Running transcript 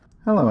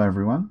Hello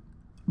everyone.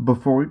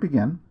 Before we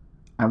begin,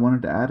 I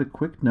wanted to add a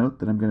quick note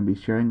that I'm going to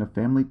be sharing a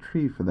family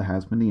tree for the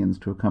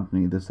Hasmoneans to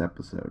accompany this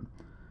episode.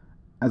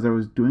 As I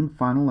was doing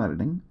final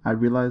editing, I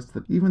realized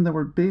that even though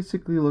we're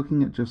basically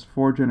looking at just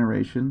 4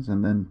 generations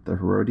and then the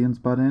Herodians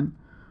butt in,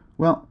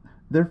 well,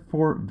 they're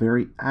 4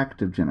 very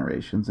active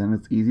generations and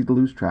it's easy to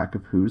lose track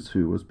of who's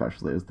who,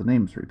 especially as the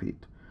names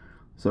repeat.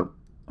 So,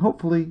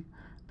 hopefully,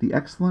 the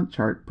excellent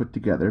chart put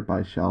together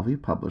by Shalvey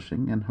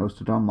Publishing and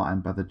hosted online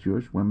by the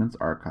Jewish Women's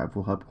Archive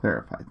will help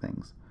clarify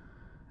things.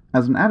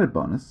 As an added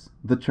bonus,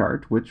 the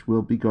chart, which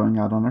will be going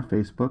out on our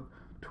Facebook,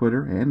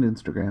 Twitter, and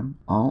Instagram,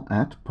 all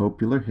at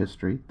Popular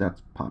History,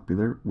 that's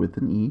popular with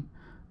an E,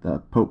 the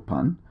Pope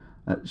pun,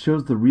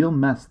 shows the real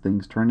mess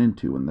things turn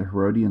into when the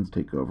Herodians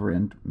take over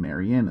and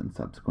marry in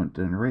subsequent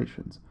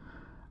generations.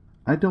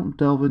 I don't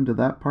delve into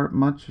that part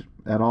much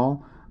at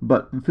all,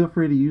 but feel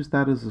free to use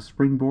that as a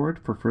springboard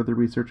for further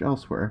research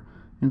elsewhere,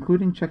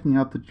 including checking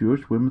out the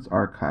Jewish Women's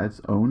Archive's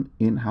own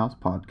in-house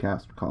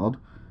podcast called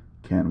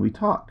Can We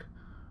Talk?,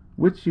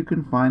 which you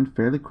can find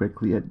fairly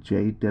quickly at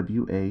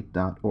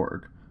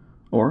jwa.org.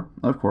 Or,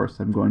 of course,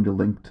 I'm going to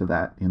link to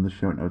that in the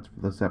show notes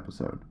for this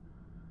episode.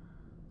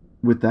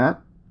 With that,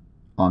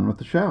 on with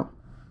the show.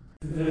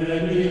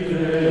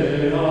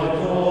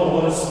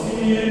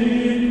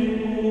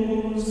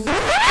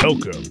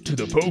 Welcome to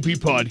the Popey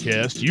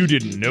Podcast you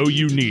didn't know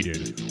you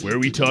needed, where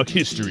we talk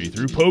history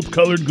through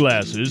Pope-colored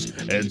glasses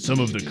and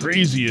some of the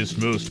craziest,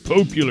 most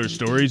popular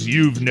stories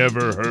you've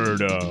never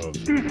heard of.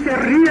 It's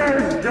a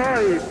real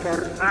joy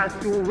for us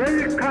to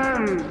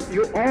welcome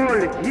you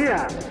all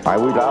here. I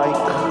would like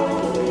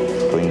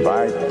to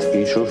invite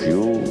each of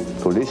you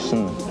to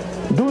listen.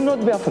 Do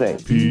not be afraid.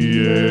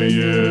 Pie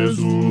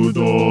Jesu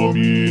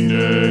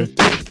Domine,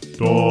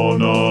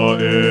 dona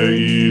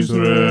eis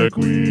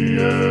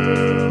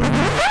requiem.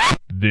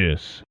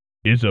 This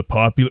is a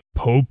popular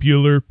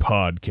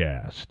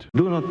podcast.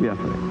 Do not be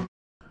afraid.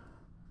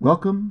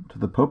 Welcome to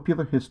the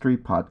Popular History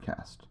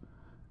Podcast.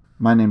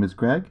 My name is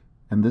Greg,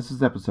 and this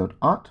is episode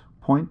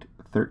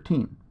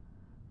 0.13.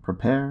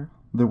 Prepare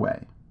the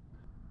Way.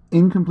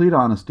 In complete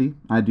honesty,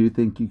 I do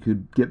think you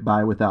could get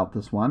by without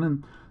this one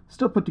and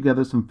still put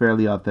together some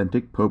fairly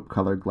authentic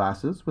Pope-colored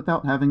glasses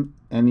without having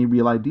any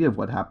real idea of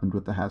what happened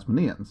with the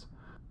Hasmoneans.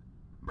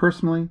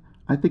 Personally,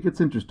 I think it's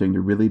interesting to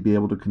really be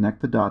able to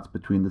connect the dots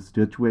between the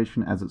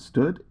situation as it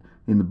stood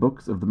in the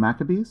books of the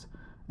Maccabees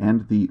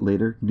and the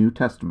later New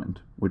Testament,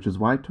 which is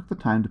why I took the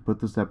time to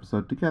put this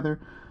episode together,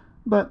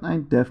 but I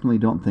definitely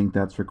don't think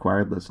that's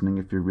required listening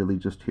if you're really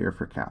just here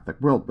for Catholic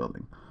world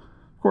building.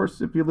 Of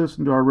course, if you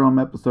listen to our Rome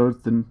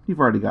episodes, then you've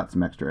already got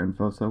some extra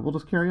info, so we'll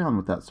just carry on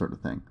with that sort of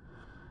thing.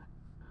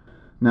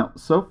 Now,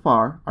 so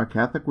far, our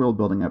Catholic world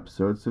building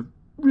episodes have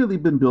really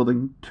been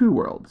building 2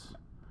 worlds.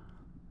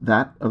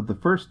 That of the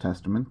First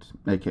Testament,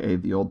 aka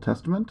the Old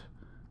Testament,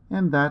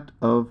 and that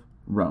of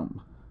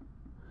Rome.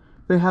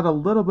 They had a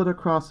little bit of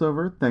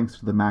crossover thanks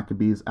to the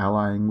Maccabees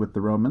allying with the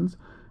Romans,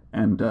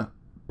 and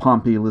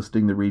Pompey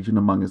listing the region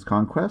among his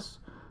conquests,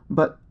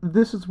 but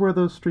this is where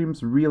those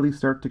streams really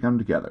start to come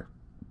together.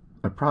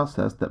 A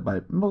process that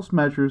by most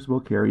measures will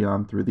carry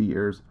on through the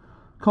years,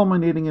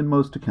 culminating in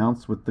most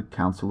accounts with the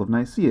Council of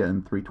Nicaea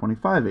in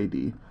 325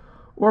 AD,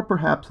 or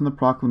perhaps in the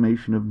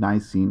proclamation of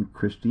Nicene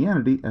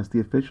Christianity as the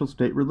official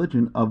state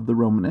religion of the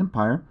Roman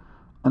Empire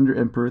under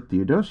Emperor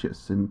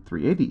Theodosius in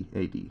 380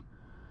 AD.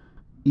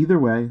 Either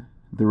way,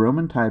 the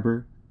Roman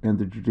Tiber and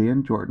the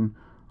Judean Jordan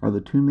are the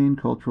 2 main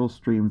cultural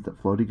streams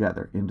that flow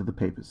together into the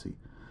papacy,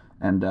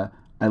 and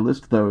I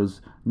list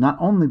those not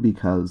only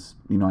because,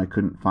 I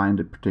couldn't find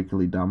a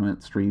particularly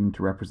dominant stream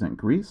to represent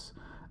Greece,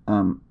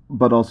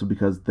 but also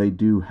because they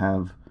do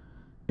have,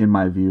 in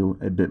my view,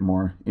 a bit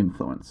more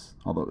influence,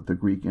 although the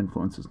Greek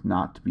influence is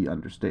not to be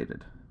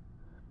understated.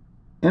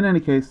 In any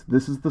case,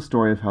 this is the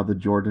story of how the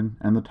Jordan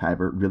and the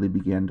Tiber really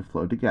began to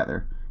flow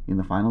together in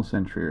the final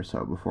century or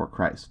so before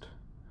Christ.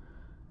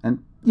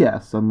 And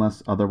yes,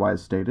 unless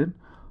otherwise stated,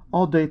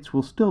 all dates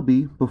will still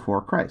be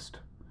before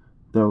Christ,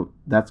 though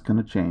that's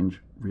going to change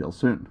real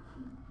soon.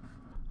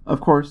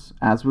 Of course,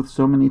 as with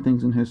so many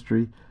things in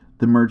history,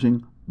 the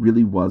merging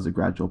really was a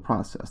gradual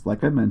process.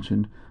 Like I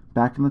mentioned,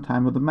 back in the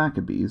time of the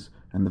Maccabees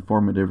and the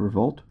formative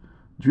revolt,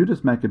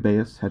 Judas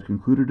Maccabeus had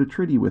concluded a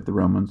treaty with the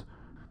Romans,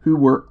 who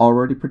were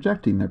already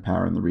projecting their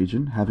power in the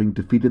region, having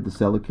defeated the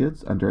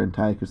Seleucids under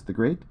Antiochus the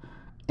Great,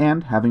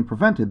 and having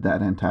prevented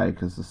that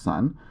Antiochus'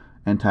 son,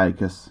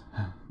 Antiochus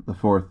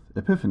IV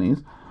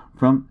Epiphanes,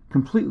 from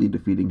completely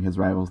defeating his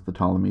rivals the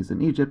Ptolemies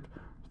in Egypt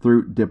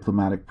through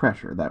diplomatic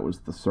pressure. That was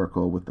the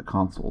circle with the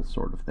consuls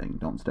sort of thing.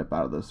 Don't step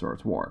out of this or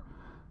it's war.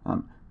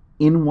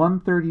 In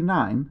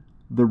 139,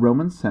 the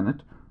Roman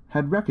Senate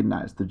had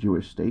recognized the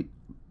Jewish state,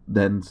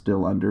 then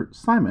still under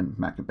Simon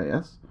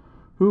Maccabeus,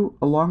 who,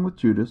 along with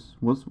Judas,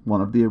 was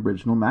one of the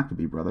original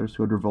Maccabee brothers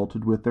who had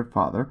revolted with their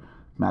father,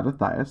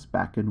 Mattathias,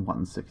 back in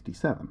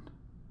 167.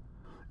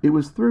 It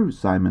was through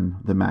Simon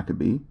the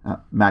Maccabee,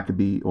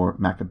 Maccabee or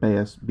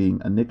Maccabeus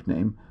being a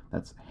nickname,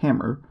 that's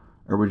Hammer,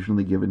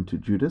 originally given to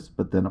Judas,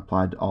 but then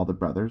applied to all the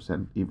brothers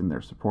and even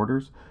their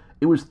supporters,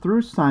 It was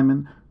through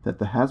Simon that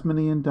the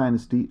Hasmonean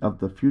dynasty of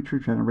the future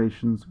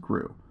generations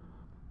grew.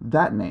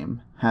 That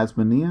name,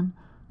 Hasmonean,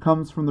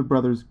 comes from the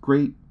brothers'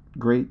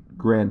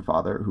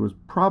 great-great-grandfather, who was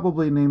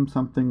probably named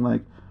something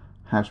like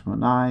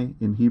Hashmonai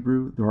in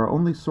Hebrew, though our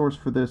only source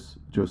for this,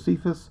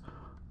 Josephus,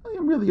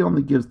 really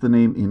only gives the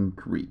name in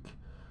Greek.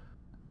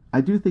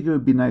 I do think it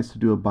would be nice to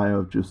do a bio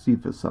of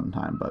Josephus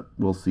sometime, but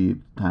we'll see if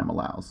time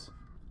allows.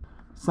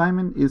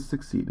 Simon is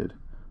succeeded,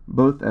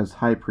 both as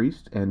high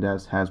priest and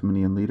as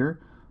Hasmonean leader,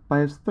 by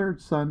his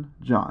third son,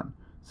 John,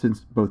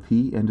 since both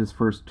he and his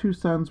first two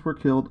sons were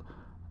killed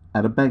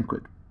at a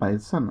banquet by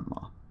his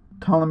son-in-law,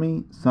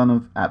 Ptolemy, son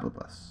of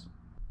Abibus.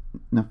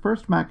 Now, 1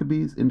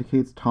 Maccabees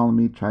indicates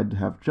Ptolemy tried to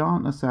have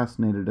John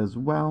assassinated as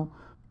well,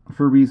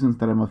 for reasons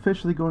that I'm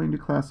officially going to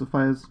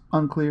classify as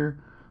unclear,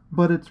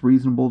 but it's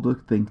reasonable to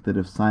think that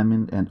if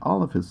Simon and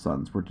all of his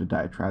sons were to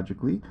die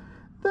tragically,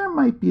 there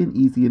might be an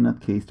easy enough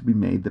case to be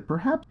made that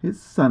perhaps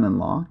his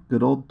son-in-law,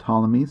 good old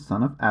Ptolemy,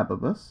 son of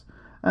Abibus,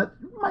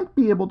 might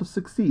be able to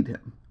succeed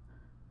him.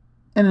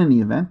 In any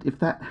event, if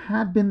that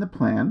had been the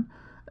plan,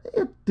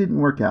 it didn't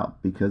work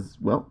out because,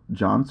 well,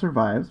 John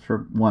survives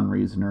for one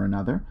reason or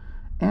another,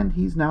 and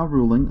he's now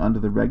ruling under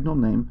the regnal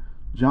name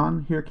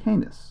John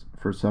Hyrcanus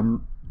for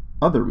some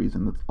other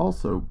reason that's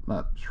also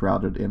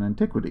shrouded in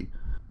antiquity.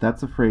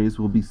 That's a phrase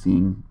we'll be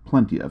seeing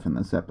plenty of in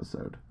this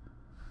episode.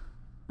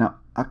 Now,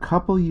 a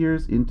couple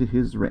years into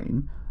his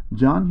reign,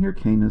 John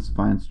Hyrcanus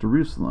finds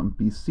Jerusalem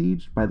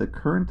besieged by the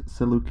current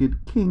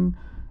Seleucid king,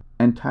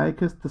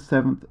 Antiochus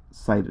VII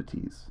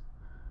Sidetes.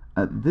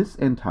 This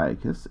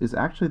Antiochus is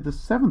actually the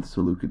seventh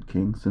Seleucid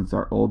king since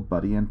our old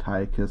buddy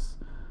Antiochus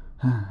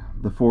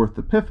the fourth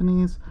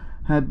Epiphanes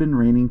had been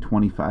reigning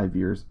 25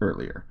 years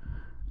earlier.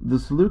 The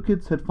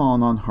Seleucids had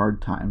fallen on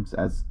hard times,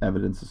 as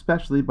evidenced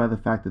especially by the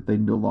fact that they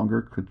no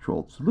longer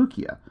controlled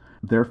Seleucia,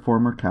 their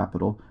former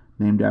capital,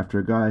 named after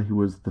a guy who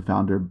was the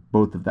founder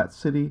both of that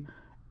city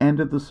and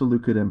of the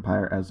Seleucid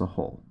Empire as a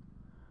whole.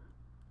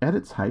 At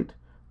its height,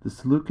 the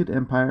Seleucid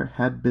Empire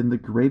had been the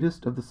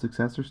greatest of the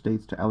successor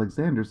states to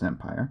Alexander's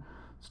empire,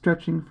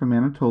 stretching from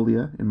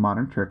Anatolia in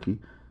modern Turkey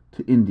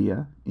to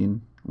India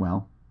in,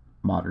 well,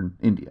 modern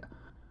India.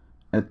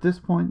 At this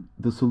point,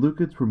 the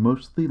Seleucids were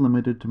mostly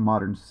limited to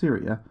modern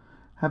Syria,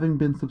 having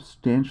been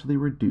substantially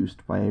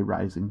reduced by a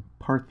rising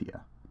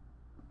Parthia.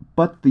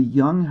 But the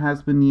young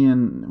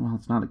Hasmonean, well,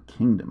 it's not a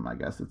kingdom, I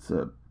guess, it's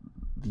the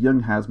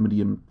young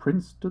Hasmonean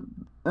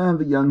princedom,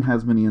 the young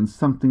Hasmonean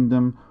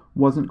somethingdom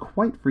wasn't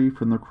quite free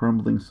from the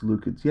crumbling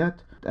Seleucids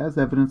yet, as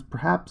evidenced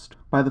perhaps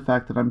by the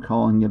fact that I'm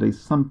calling it a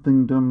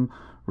somethingdom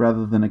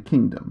rather than a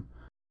kingdom.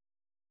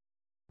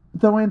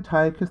 Though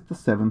Antiochus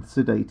VII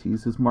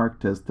Sidetes is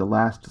marked as the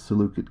last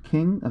Seleucid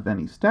king of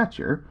any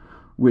stature,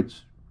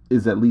 which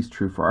is at least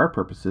true for our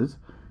purposes,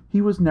 he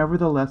was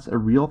nevertheless a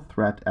real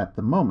threat at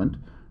the moment,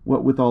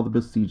 what with all the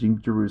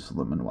besieging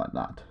Jerusalem and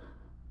whatnot.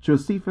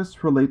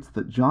 Josephus relates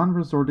that John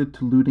resorted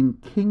to looting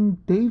King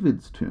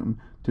David's tomb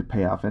to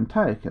pay off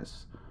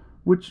Antiochus,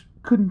 which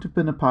couldn't have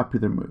been a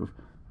popular move,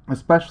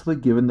 especially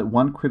given that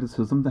one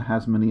criticism the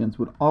Hasmoneans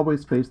would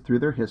always face through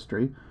their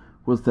history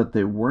was that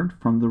they weren't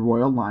from the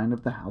royal line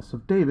of the House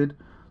of David,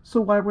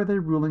 so why were they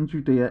ruling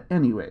Judea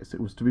anyways?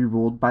 It was to be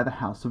ruled by the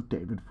House of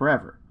David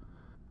forever.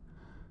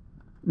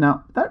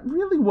 Now, that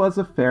really was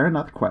a fair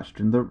enough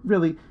question, though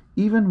really,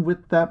 even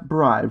with that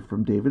bribe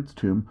from David's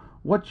tomb,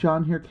 what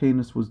John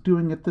Hyrcanus was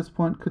doing at this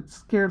point could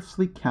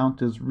scarcely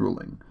count as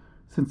ruling,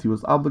 since he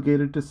was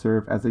obligated to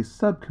serve as a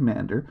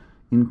sub-commander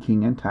in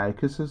King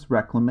Antiochus's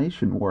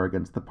reclamation war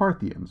against the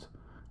Parthians,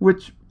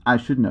 which, I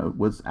should note,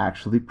 was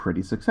actually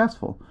pretty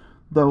successful,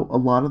 though a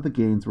lot of the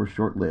gains were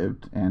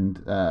short-lived,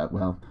 and,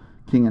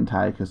 King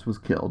Antiochus was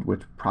killed,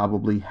 which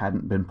probably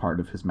hadn't been part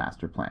of his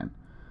master plan.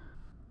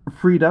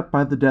 Freed up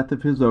by the death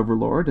of his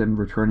overlord and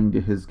returning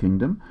to his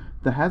kingdom,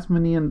 the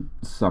Hasmonean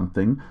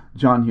something,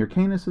 John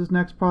Hyrcanus'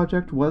 next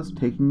project was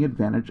taking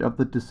advantage of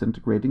the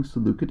disintegrating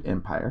Seleucid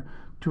Empire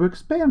to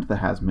expand the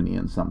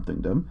Hasmonean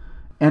somethingdom,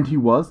 and he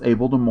was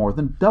able to more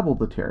than double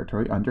the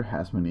territory under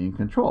Hasmonean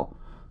control.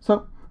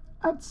 So,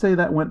 I'd say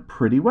that went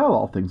pretty well,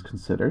 all things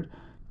considered,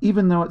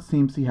 even though it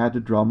seems he had to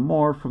draw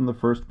more from the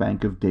first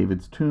bank of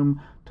David's tomb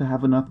to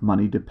have enough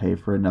money to pay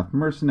for enough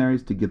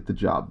mercenaries to get the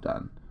job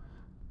done.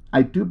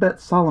 I do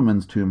bet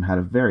Solomon's tomb had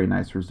a very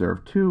nice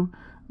reserve too,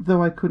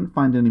 though I couldn't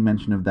find any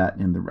mention of that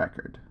in the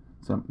record.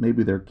 So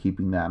maybe they're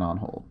keeping that on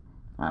hold.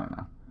 I don't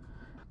know.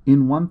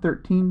 In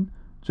 113,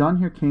 John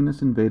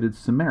Hyrcanus invaded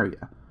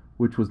Samaria,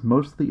 which was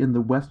mostly in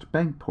the West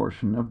Bank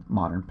portion of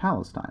modern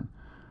Palestine.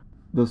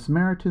 The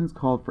Samaritans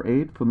called for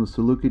aid from the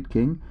Seleucid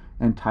king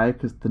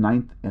Antiochus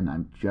IX, and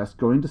I'm just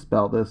going to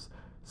spell this,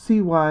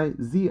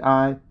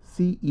 Cyzicenus,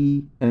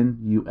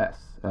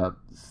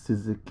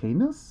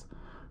 Cyzicenus,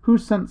 who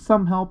sent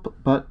some help,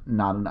 but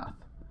not enough.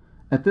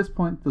 At this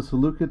point, the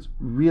Seleucids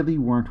really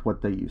weren't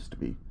what they used to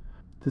be.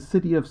 The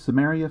city of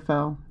Samaria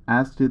fell,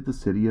 as did the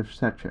city of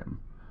Shechem.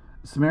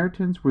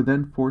 Samaritans were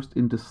then forced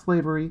into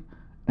slavery,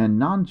 and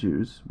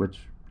non-Jews,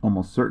 which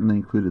almost certainly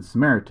included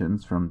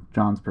Samaritans from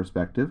John's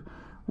perspective,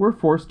 were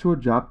forced to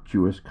adopt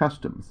Jewish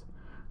customs.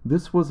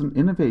 This was an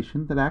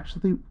innovation that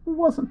actually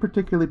wasn't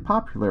particularly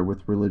popular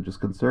with religious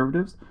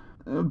conservatives,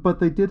 but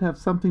they did have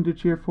something to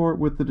cheer for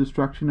with the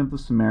destruction of the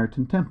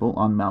Samaritan temple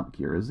on Mount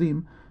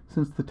Gerizim,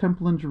 since the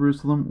temple in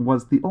Jerusalem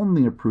was the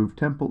only approved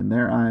temple in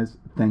their eyes.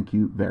 Thank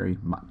you very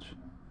much.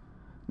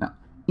 Now,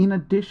 in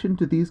addition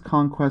to these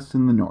conquests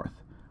in the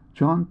north,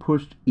 John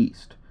pushed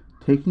east,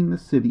 taking the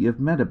city of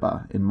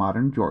Medeba in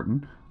modern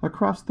Jordan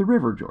across the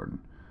river Jordan.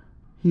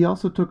 He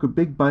also took a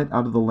big bite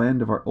out of the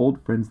land of our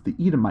old friends the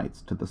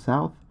Edomites to the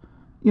south.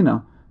 You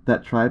know,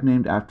 that tribe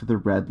named after the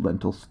red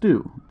lentil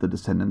stew, the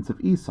descendants of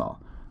Esau.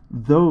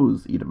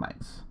 Those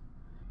Edomites.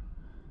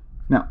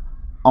 Now,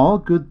 all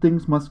good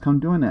things must come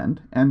to an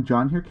end, and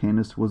John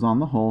Hyrcanus was on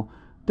the whole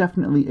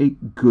definitely a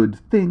good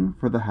thing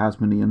for the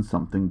Hasmonean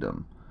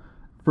somethingdom.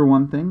 For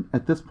one thing,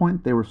 at this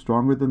point they were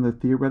stronger than their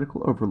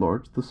theoretical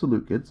overlords, the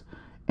Seleucids,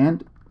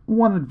 and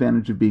one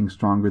advantage of being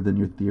stronger than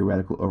your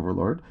theoretical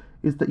overlord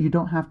is that you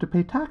don't have to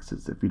pay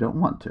taxes if you don't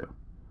want to.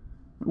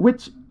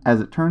 Which,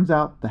 as it turns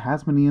out, the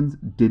Hasmoneans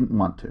didn't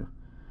want to.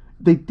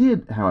 They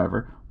did,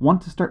 however,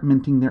 want to start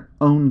minting their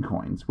own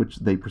coins, which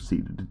they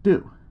proceeded to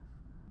do.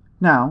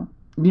 Now,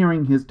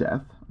 nearing his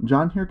death,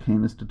 John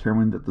Hyrcanus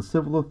determined that the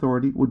civil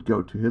authority would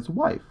go to his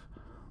wife,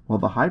 while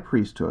the high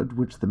priesthood,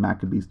 which the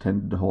Maccabees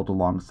tended to hold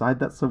alongside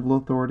that civil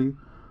authority,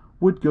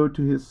 would go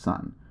to his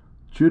son,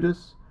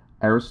 Judas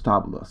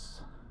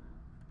Aristobulus.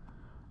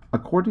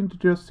 According to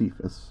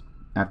Josephus,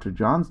 after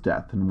John's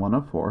death in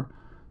 104,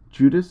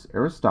 Judas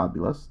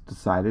Aristobulus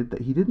decided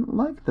that he didn't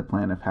like the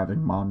plan of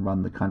having Mom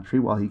run the country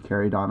while he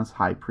carried on as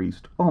high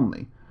priest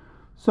only,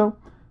 so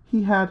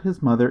he had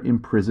his mother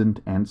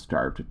imprisoned and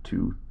starved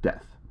to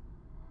death.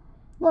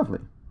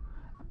 Lovely.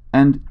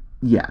 And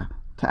yeah,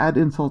 to add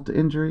insult to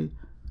injury,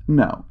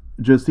 no,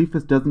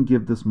 Josephus doesn't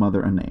give this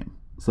mother a name,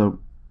 so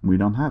we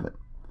don't have it.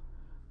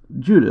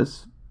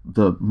 Judas,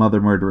 the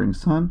mother-murdering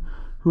son,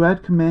 who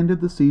had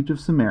commanded the siege of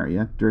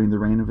Samaria during the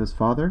reign of his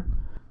father,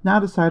 now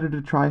decided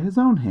to try his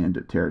own hand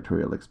at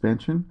territorial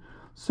expansion,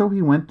 so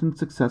he went and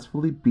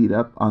successfully beat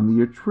up on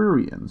the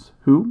Etrurians,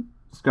 who,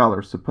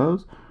 scholars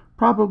suppose,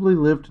 probably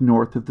lived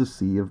north of the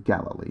Sea of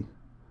Galilee.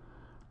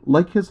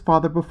 Like his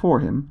father before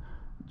him,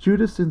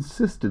 Judas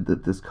insisted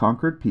that this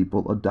conquered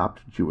people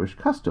adopt Jewish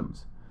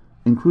customs,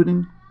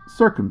 including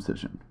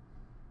circumcision,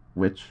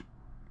 which,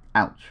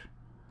 ouch.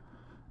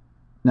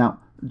 Now,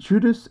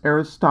 Judas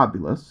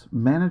Aristobulus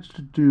managed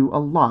to do a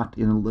lot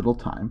in a little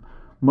time,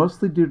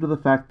 mostly due to the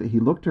fact that he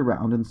looked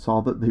around and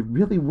saw that they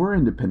really were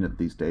independent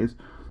these days,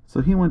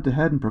 so he went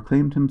ahead and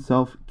proclaimed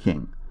himself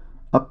king,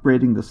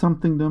 upgrading the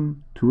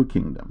somethingdom to a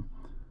kingdom.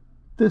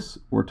 This,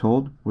 we're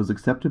told, was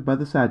accepted by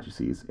the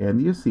Sadducees and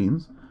the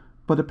Essenes,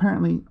 but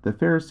apparently the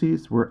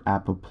Pharisees were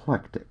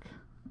apoplectic.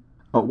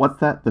 Oh, what's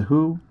that? The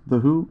who,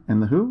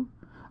 and the who?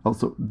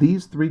 Also,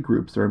 these three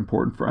groups are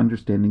important for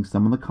understanding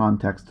some of the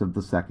context of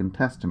the Second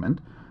Testament.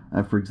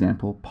 For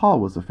example, Paul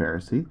was a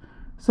Pharisee,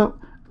 so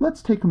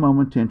let's take a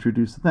moment to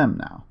introduce them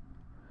now.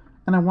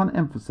 And I want to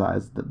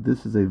emphasize that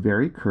this is a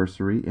very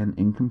cursory and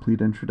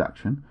incomplete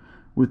introduction,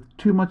 with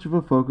too much of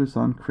a focus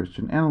on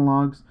Christian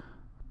analogs,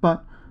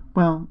 but,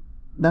 well,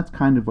 that's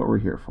kind of what we're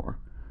here for.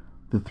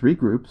 The three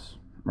groups,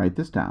 write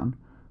this down,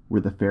 were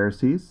the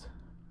Pharisees,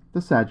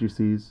 the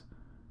Sadducees,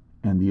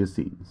 and the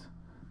Essenes.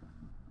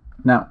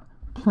 Now,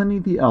 Pliny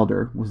the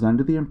Elder was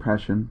under the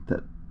impression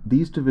that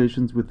these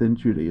divisions within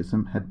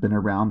Judaism had been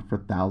around for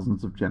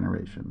thousands of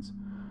generations.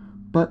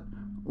 But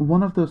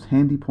one of those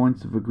handy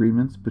points of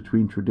agreements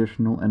between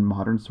traditional and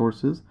modern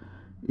sources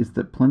is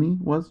that Pliny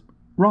was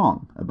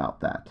wrong about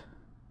that.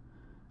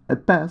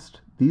 At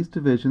best, these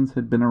divisions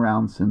had been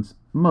around since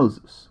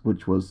Moses,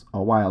 which was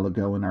a while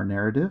ago in our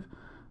narrative,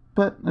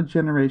 but a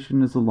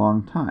generation is a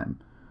long time,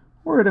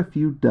 or at a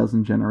few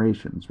dozen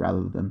generations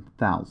rather than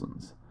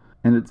thousands.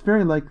 And it's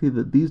very likely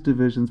that these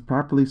divisions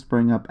properly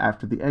sprang up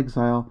after the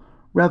exile,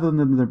 rather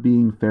than there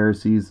being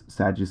Pharisees,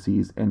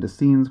 Sadducees, and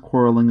Essenes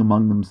quarreling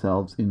among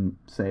themselves in,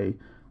 say,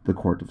 the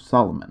court of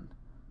Solomon.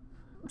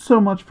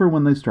 So much for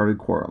when they started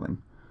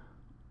quarreling.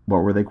 What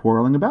were they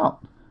quarreling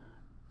about?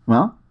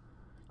 Well,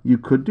 you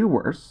could do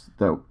worse,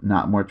 though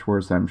not much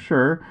worse, I'm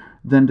sure,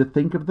 than to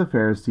think of the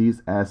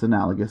Pharisees as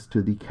analogous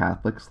to the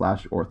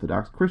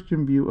Catholic/Orthodox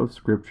Christian view of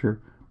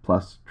Scripture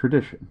plus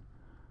tradition.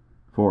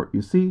 For,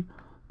 you see,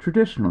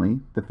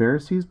 traditionally, the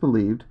Pharisees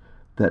believed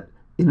that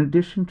in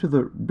addition to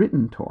the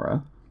written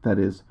Torah, that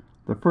is,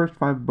 the first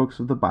 5 books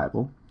of the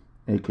Bible,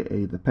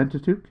 aka the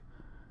Pentateuch,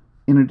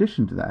 in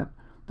addition to that,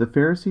 the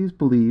Pharisees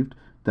believed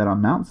that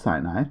on Mount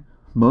Sinai,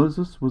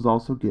 Moses was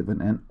also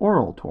given an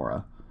oral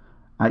Torah,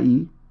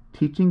 i.e.,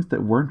 teachings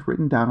that weren't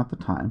written down at the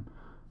time,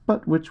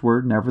 but which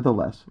were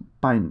nevertheless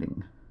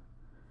binding.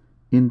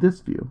 In this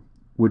view,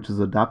 which is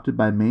adopted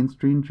by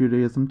mainstream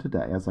Judaism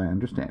today as I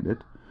understand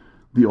it,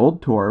 the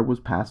Old Torah was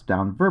passed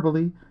down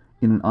verbally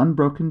in an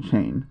unbroken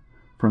chain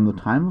from the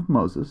time of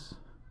Moses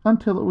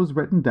until it was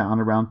written down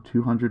around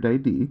 200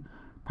 AD,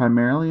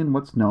 primarily in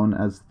what's known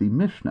as the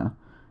Mishnah,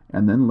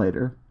 and then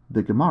later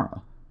the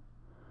Gemara.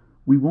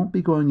 We won't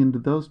be going into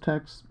those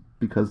texts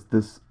because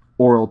this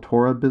oral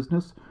Torah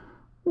business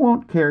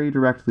won't carry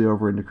directly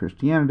over into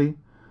Christianity,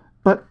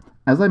 but,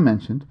 as I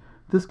mentioned,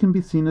 this can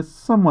be seen as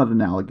somewhat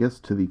analogous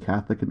to the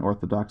Catholic and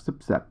Orthodox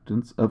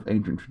acceptance of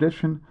ancient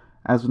tradition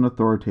as an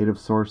authoritative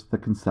source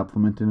that can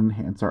supplement and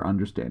enhance our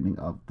understanding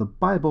of the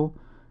Bible,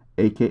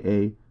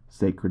 aka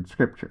sacred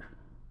scripture.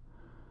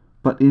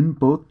 But in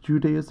both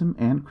Judaism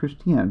and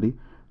Christianity,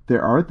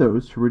 there are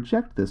those who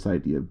reject this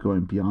idea of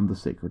going beyond the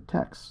sacred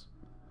texts.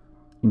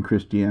 In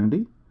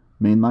Christianity,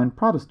 mainline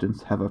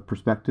Protestants have a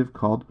perspective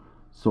called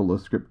sola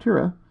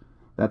scriptura,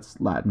 that's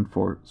Latin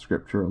for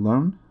scripture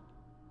alone.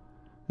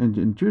 And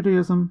in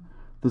Judaism,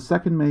 the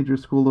second major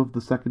school of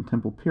the Second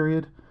Temple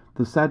period,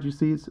 the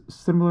Sadducees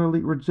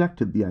similarly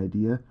rejected the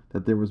idea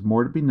that there was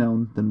more to be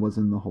known than was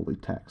in the holy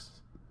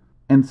texts.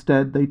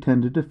 Instead, they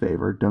tended to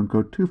favor, don't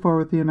go too far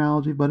with the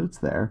analogy, but it's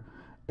there,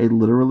 a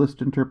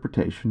literalist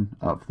interpretation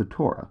of the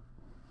Torah,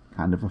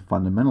 kind of a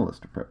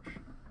fundamentalist approach.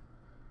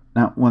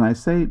 Now, when I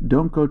say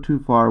don't go too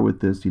far with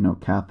this,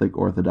 Catholic,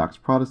 Orthodox,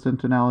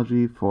 Protestant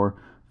analogy for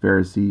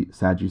Pharisee,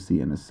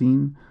 Sadducee, and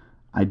Essene,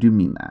 I do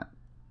mean that.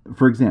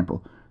 For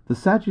example, the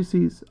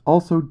Sadducees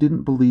also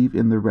didn't believe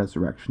in the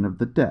resurrection of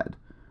the dead.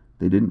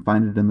 They didn't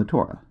find it in the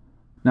Torah.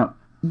 Now,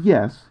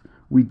 yes,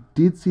 we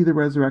did see the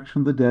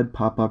resurrection of the dead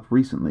pop up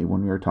recently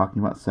when we were talking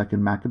about 2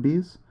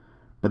 Maccabees,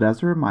 but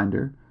as a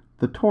reminder,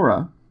 the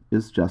Torah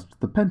is just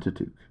the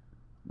Pentateuch,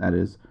 that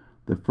is,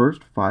 the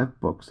first 5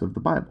 books of the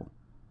Bible: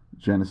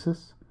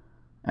 Genesis,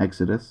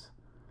 Exodus,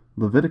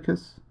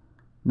 Leviticus,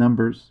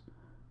 Numbers,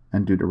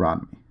 and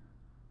Deuteronomy.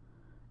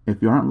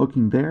 If you aren't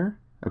looking there,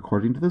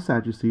 according to the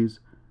Sadducees,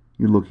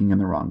 you're looking in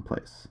the wrong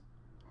place.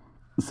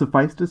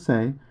 Suffice to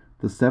say,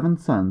 the 7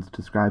 sons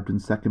described in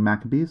 2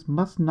 Maccabees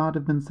must not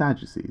have been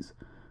Sadducees,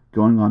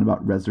 going on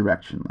about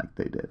resurrection like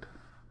they did.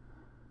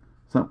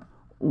 So,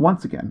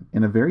 once again,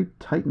 in a very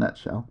tight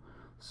nutshell,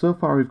 so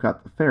far we've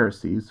got the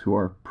Pharisees, who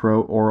are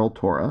pro-oral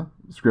Torah,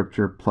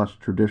 scripture plus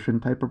tradition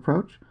type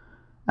approach,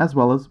 as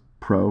well as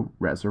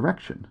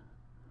pro-resurrection.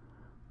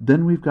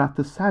 Then we've got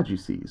the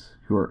Sadducees,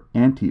 who are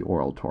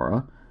anti-oral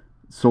Torah,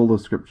 sola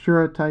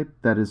scriptura type,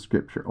 that is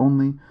scripture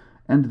only,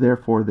 and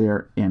therefore they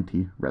are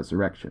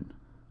anti-resurrection.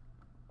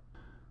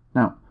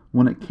 Now,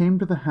 when it came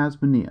to the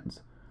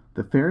Hasmoneans,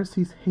 the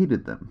Pharisees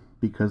hated them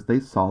because they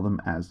saw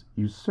them as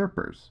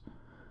usurpers.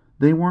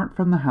 They weren't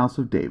from the house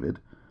of David,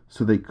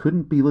 so they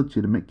couldn't be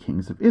legitimate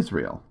kings of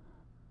Israel.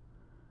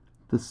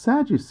 The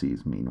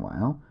Sadducees,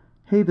 meanwhile,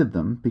 hated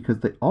them because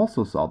they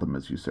also saw them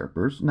as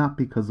usurpers, not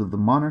because of the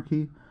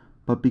monarchy,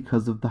 but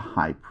because of the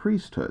high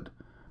priesthood,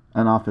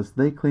 an office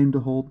they claimed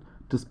to hold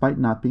despite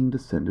not being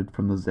descended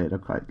from the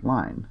Zadokite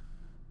line.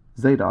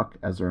 Zadok,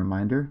 as a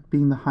reminder,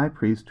 being the high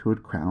priest who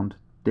had crowned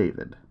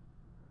David.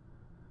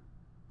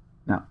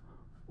 Now,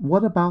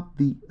 what about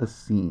the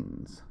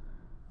Essenes?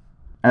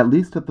 At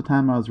least at the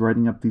time I was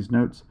writing up these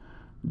notes,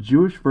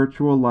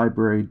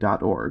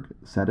 JewishVirtualLibrary.org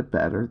said it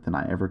better than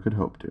I ever could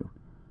hope to.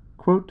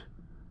 Quote,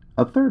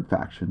 "A third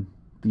faction,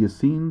 the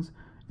Essenes,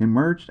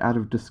 emerged out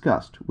of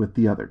disgust with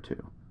the other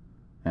two."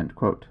 End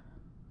quote.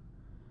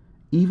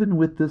 Even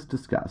with this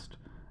disgust,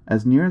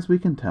 as near as we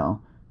can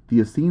tell, the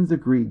Essenes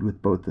agreed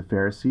with both the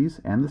Pharisees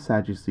and the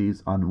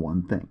Sadducees on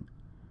one thing.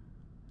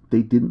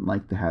 They didn't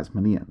like the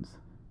Hasmoneans.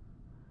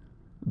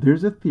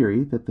 There's a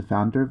theory that the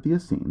founder of the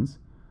Essenes,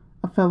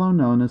 a fellow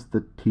known as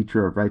the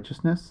Teacher of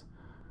Righteousness,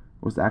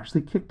 was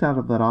actually kicked out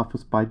of that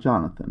office by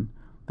Jonathan,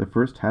 the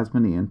first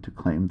Hasmonean to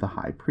claim the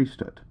high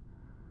priesthood,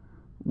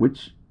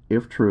 which,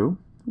 if true,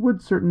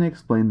 would certainly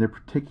explain their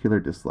particular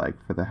dislike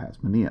for the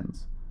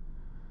Hasmoneans.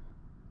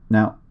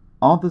 Now,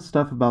 all this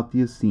stuff about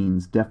the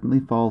Essenes definitely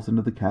falls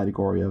into the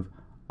category of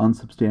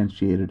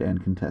unsubstantiated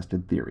and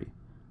contested theory.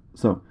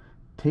 So,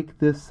 take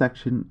this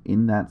section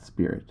in that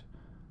spirit,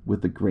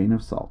 with a grain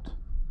of salt.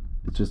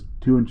 It's just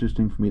too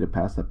interesting for me to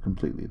pass up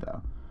completely,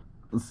 though.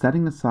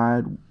 Setting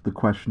aside the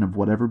question of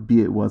whatever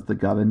bee it was that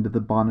got into the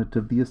bonnet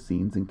of the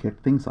Essenes and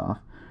kicked things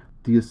off,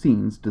 the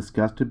Essenes,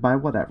 disgusted by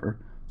whatever,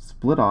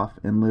 split off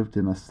and lived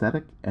in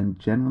ascetic and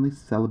generally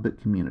celibate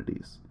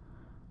communities,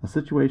 a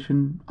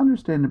situation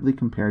understandably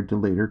compared to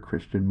later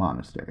Christian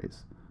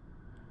monasteries.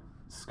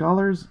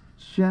 Scholars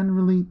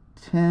generally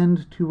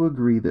tend to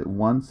agree that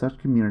one such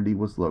community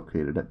was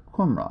located at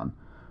Qumran,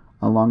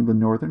 along the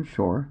northern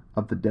shore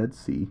of the Dead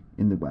Sea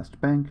in the West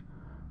Bank,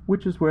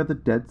 which is where the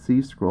Dead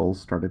Sea Scrolls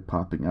started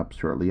popping up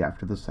shortly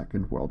after the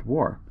Second World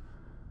War.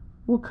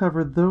 We'll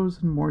cover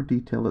those in more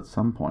detail at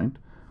some point,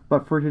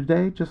 but for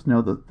today just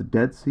know that the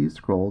Dead Sea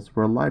Scrolls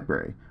were a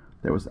library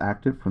that was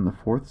active from the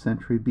 4th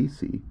century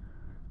BC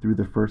through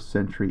the 1st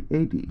century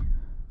AD.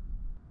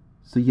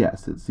 So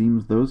yes, it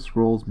seems those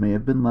scrolls may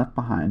have been left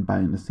behind by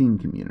an Essene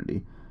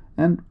community,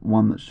 and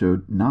one that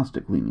showed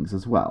Gnostic leanings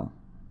as well.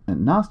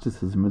 And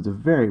Gnosticism is a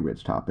very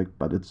rich topic,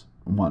 but it's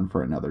one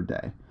for another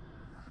day.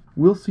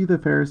 We'll see the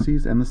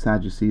Pharisees and the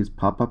Sadducees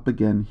pop up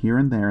again here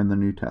and there in the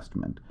New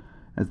Testament,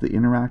 as they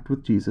interact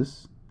with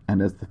Jesus,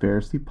 and as the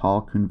Pharisee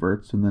Paul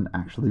converts and then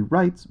actually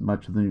writes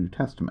much of the New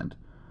Testament.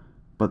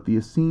 But the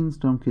Essenes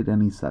don't get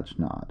any such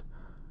nod,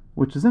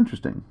 which is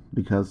interesting,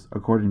 because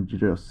according to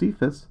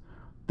Josephus,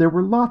 there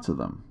were lots of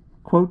them.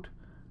 Quote,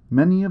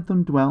 Many of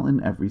them dwell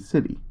in every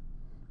city."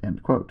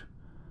 End quote.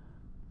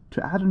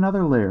 To add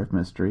another layer of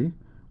mystery,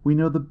 we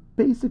know the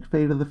basic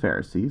fate of the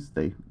Pharisees.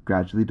 They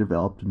gradually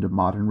developed into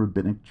modern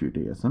rabbinic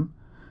Judaism.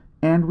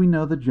 And we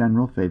know the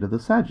general fate of the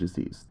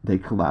Sadducees. They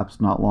collapsed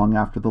not long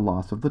after the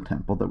loss of the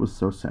temple that was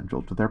so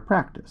central to their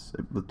practice.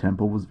 The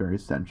temple was very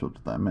central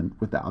to them, and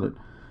without it,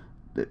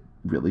 it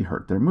really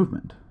hurt their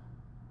movement.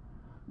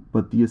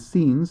 But the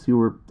Essenes, who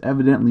were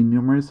evidently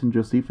numerous in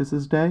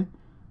Josephus' day,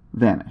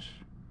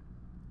 vanish.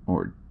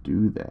 Or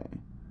do they?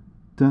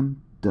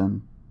 Dun,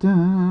 dun,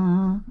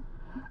 dun.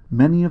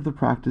 Many of the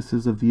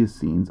practices of the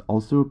Essenes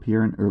also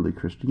appear in early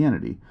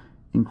Christianity,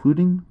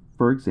 including,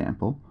 for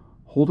example,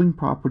 holding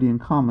property in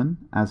common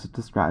as is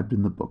described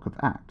in the book of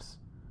Acts.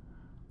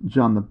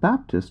 John the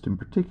Baptist, in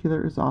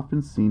particular, is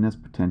often seen as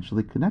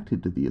potentially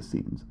connected to the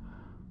Essenes,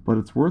 but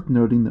it's worth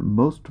noting that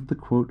most of the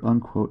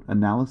quote-unquote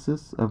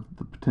analysis of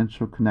the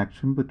potential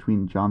connection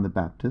between John the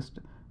Baptist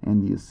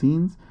and the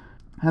Essenes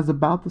has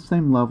about the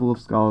same level of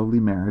scholarly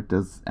merit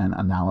as an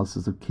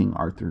analysis of King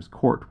Arthur's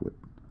court would.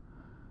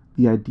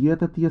 The idea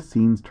that the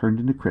Essenes turned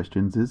into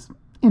Christians is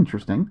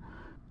interesting,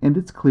 and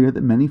it's clear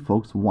that many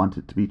folks want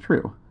it to be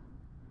true.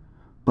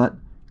 But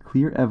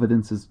clear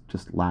evidence is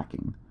just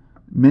lacking.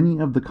 Many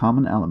of the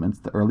common elements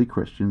the early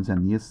Christians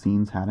and the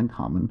Essenes had in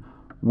common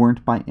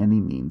weren't by any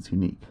means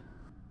unique.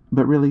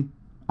 But really,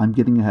 I'm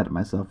getting ahead of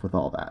myself with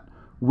all that.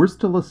 We're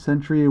still a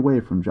century away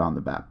from John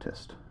the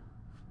Baptist.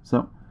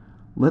 So,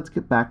 let's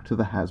get back to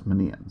the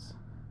Hasmoneans.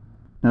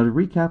 Now, to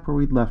recap where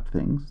we'd left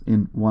things,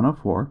 in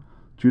 104,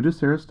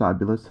 Judas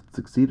Aristobulus had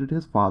succeeded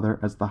his father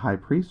as the high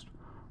priest,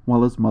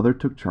 while his mother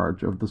took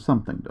charge of the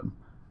somethingdom,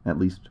 at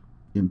least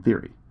in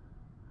theory.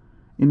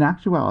 In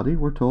actuality,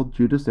 we're told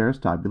Judas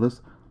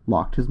Aristobulus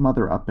locked his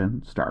mother up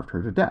and starved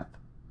her to death.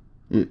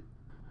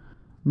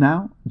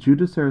 Now,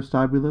 Judas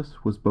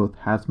Aristobulus was both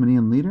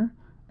Hasmonean leader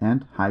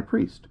and high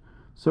priest,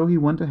 so he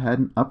went ahead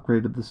and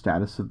upgraded the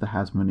status of the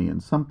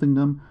Hasmonean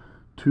somethingdom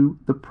to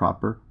the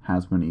proper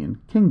Hasmonean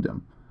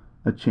kingdom,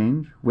 a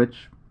change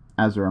which,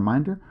 as a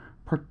reminder,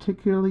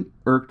 particularly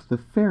irked the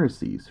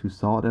Pharisees, who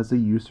saw it as a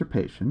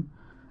usurpation,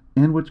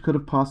 and which could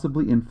have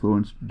possibly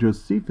influenced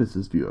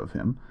Josephus' view of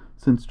him,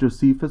 since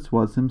Josephus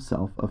was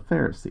himself a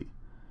Pharisee.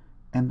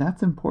 And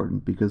that's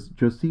important because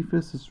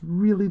Josephus is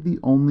really the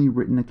only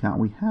written account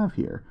we have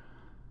here,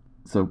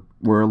 so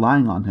we're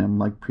relying on him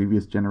like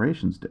previous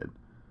generations did.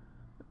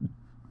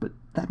 But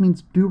that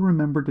means do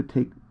remember to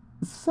take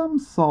some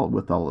salt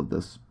with all of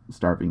this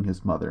starving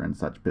his mother and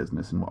such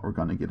business and what we're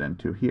going to get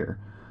into here.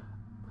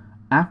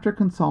 After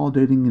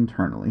consolidating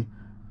internally,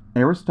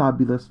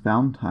 Aristobulus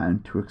found time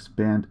to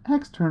expand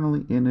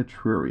externally in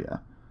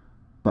Etruria,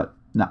 but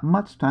not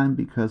much time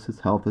because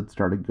his health had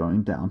started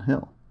going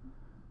downhill.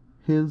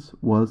 His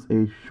was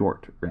a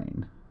short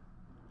reign.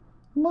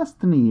 Less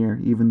than a year,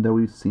 even though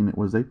we've seen it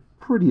was a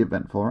pretty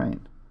eventful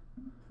reign.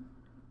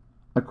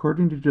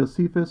 According to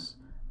Josephus,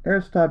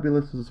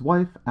 Aristobulus'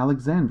 wife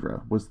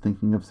Alexandra was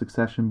thinking of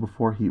succession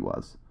before he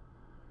was.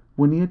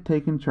 When he had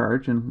taken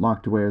charge and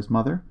locked away his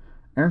mother,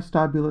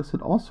 Aristobulus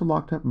had also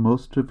locked up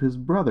most of his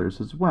brothers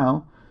as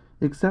well,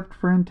 except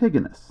for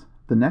Antigonus,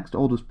 the next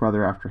oldest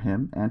brother after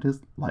him and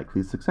his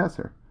likely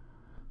successor.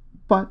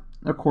 But,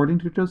 according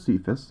to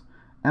Josephus,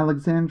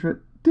 Alexandra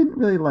didn't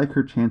really like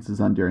her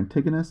chances under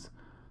Antigonus,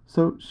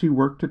 so she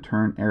worked to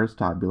turn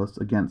Aristobulus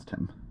against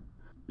him.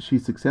 She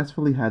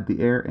successfully had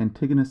the heir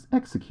Antigonus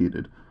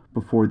executed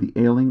before the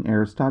ailing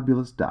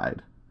Aristobulus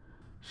died.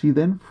 She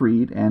then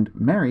freed and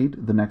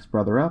married the next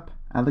brother up,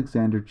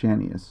 Alexander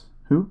Jannaeus,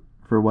 who,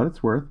 for what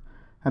it's worth,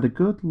 had a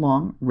good,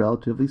 long,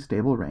 relatively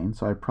stable reign,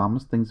 so I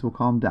promise things will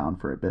calm down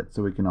for a bit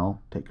so we can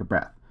all take a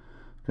breath.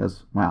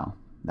 Because, wow,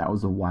 that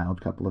was a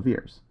wild couple of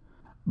years.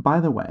 By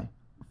the way,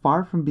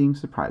 far from being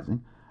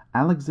surprising,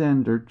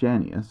 Alexander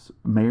Jannaeus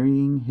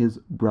marrying his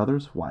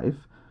brother's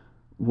wife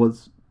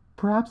was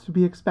perhaps to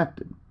be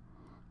expected.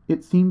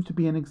 It seemed to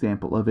be an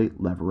example of a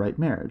levirate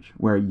marriage,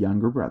 where a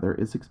younger brother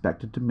is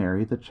expected to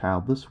marry the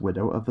childless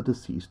widow of a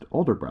deceased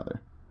older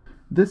brother.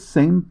 This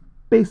same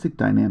basic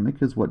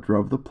dynamic is what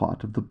drove the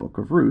plot of the Book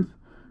of Ruth,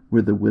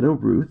 where the widow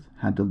Ruth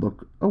had to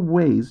look a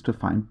ways to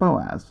find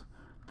Boaz,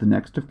 the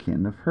next of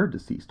kin of her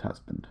deceased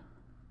husband.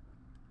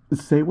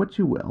 Say what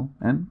you will,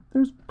 and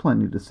there's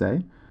plenty to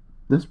say,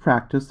 this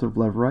practice of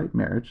levirate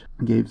marriage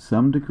gave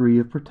some degree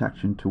of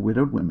protection to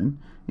widowed women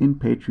in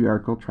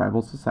patriarchal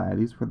tribal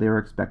societies where they were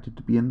expected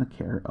to be in the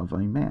care of a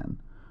man.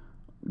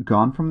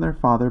 Gone from their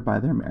father by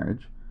their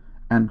marriage,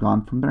 and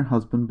gone from their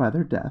husband by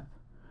their death,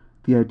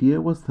 the idea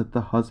was that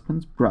the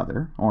husband's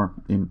brother, or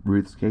in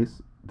Ruth's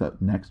case, the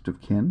next of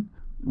kin,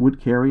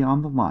 would carry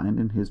on the line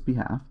in his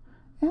behalf,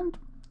 and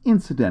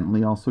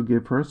incidentally also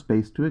give her a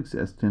space to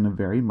exist in a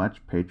very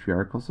much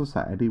patriarchal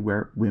society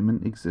where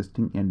women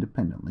existing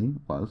independently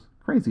was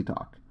crazy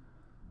talk.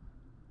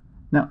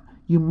 Now,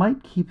 you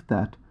might keep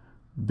that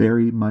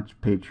very much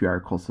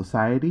patriarchal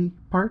society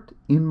part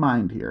in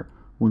mind here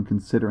when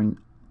considering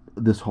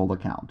this whole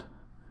account.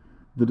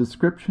 The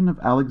description of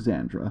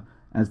Alexandra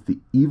as the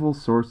evil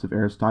source of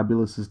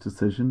Aristobulus'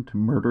 decision to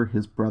murder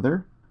his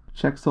brother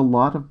checks a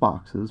lot of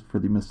boxes for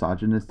the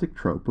misogynistic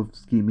trope of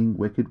scheming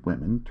wicked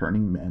women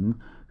turning men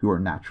who are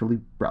naturally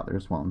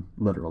brothers, well,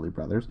 literally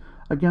brothers,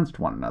 against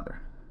one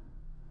another.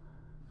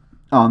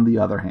 On the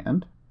other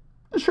hand,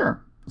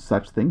 sure,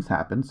 such things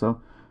happen,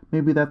 so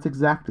maybe that's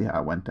exactly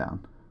how it went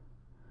down.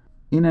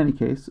 In any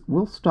case,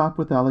 we'll stop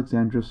with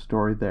Alexandra's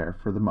story there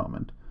for the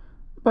moment,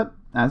 but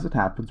as it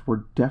happens,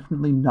 we're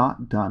definitely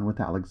not done with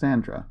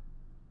Alexandra.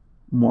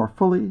 More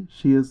fully,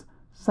 she is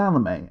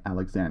Salome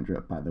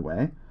Alexandra, by the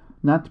way,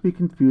 not to be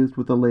confused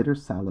with the later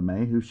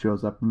Salome who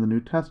shows up in the New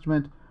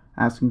Testament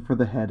asking for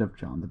the head of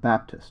John the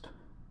Baptist.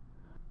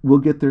 We'll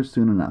get there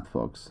soon enough,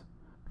 folks.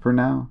 For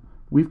now,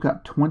 we've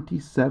got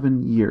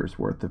 27 years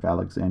worth of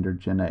Alexander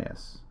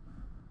Jannaeus.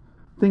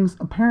 Things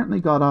apparently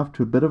got off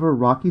to a bit of a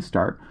rocky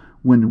start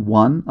when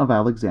one of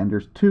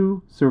Alexander's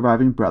 2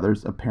 surviving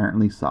brothers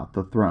apparently sought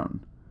the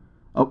throne.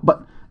 Oh,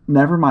 but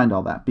never mind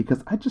all that,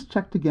 because I just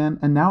checked again,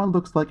 and now it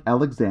looks like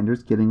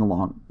Alexander's getting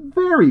along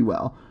very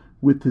well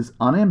with his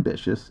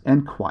unambitious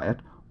and quiet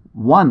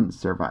one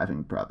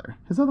surviving brother.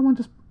 His other one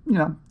just,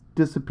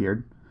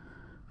 disappeared.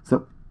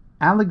 So,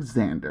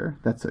 Alexander,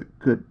 that's a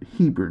good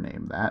Hebrew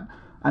name, that.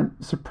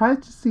 I'm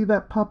surprised to see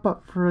that pop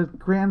up for a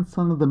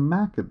grandson of the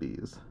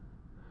Maccabees.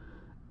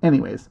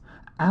 Anyways,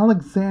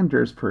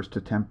 Alexander's first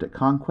attempt at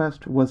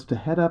conquest was to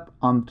head up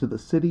onto the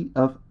city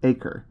of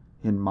Acre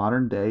in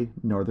modern-day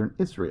northern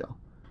Israel.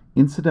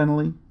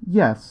 Incidentally,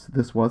 yes,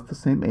 this was the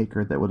same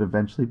Acre that would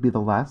eventually be the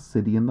last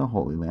city in the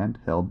Holy Land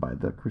held by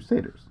the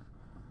Crusaders.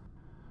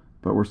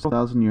 But we're still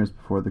 1,000 years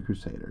before the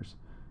Crusaders,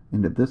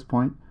 and at this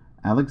point,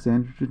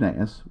 Alexander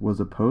Jannaeus was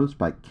opposed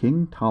by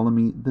King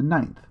Ptolemy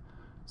IX,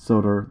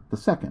 Soter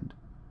II,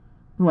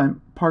 who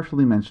I'm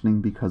partially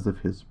mentioning because of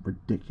his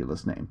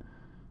ridiculous name.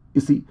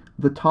 You see,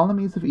 the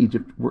Ptolemies of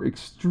Egypt were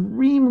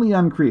extremely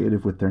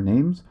uncreative with their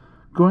names,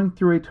 going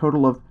through a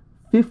total of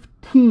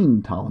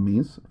 15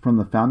 Ptolemies from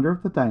the founder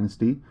of the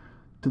dynasty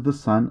to the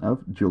son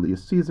of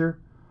Julius Caesar,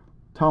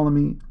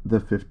 Ptolemy the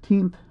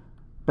 15th,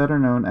 better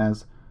known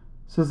as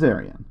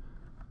Caesarion.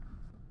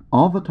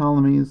 All the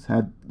Ptolemies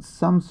had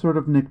some sort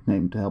of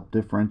nickname to help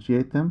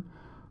differentiate them,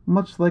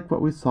 much like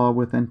what we saw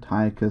with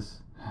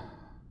Antiochus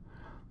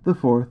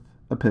IV,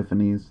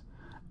 Epiphanes,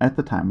 at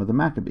the time of the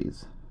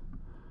Maccabees.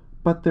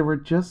 But there were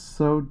just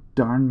so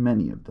darn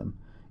many of them.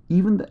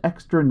 Even the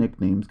extra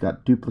nicknames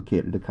got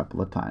duplicated a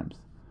couple of times.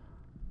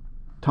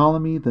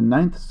 Ptolemy the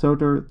 9th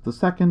Soter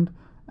II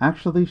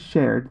actually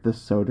shared the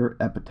Soter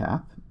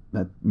epitaph,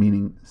 that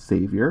meaning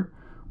savior,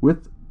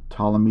 with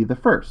Ptolemy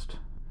I.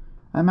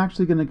 I'm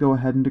actually going to go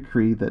ahead and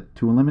decree that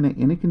to eliminate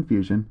any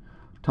confusion,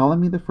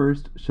 Ptolemy I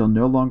shall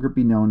no longer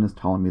be known as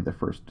Ptolemy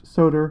I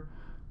Soter,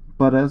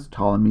 but as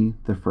Ptolemy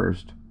I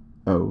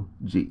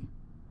OG.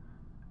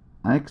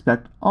 I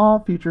expect all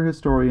future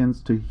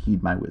historians to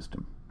heed my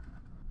wisdom.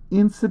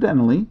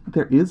 Incidentally,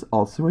 there is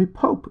also a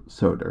Pope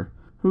Soter,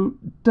 who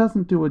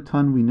doesn't do a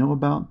ton we know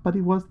about, but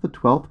he was the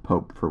 12th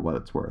Pope for what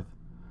it's worth.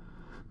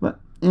 But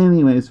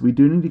anyways, we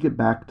do need to get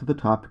back to the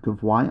topic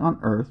of why on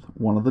earth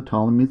one of the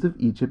Ptolemies of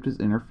Egypt is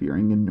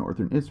interfering in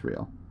northern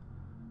Israel.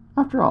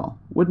 After all,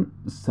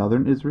 wouldn't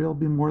southern Israel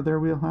be more their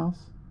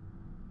wheelhouse?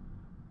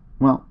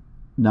 Well,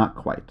 not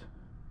quite.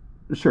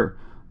 Sure,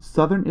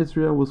 southern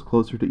Israel was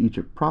closer to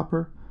Egypt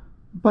proper,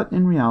 but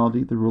in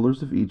reality the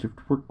rulers of Egypt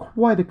were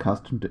quite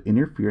accustomed to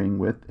interfering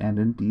with, and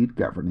indeed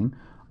governing,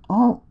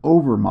 all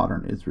over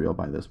modern Israel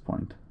by this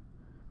point.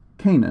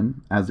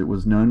 Canaan, as it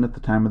was known at the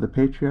time of the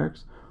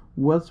patriarchs,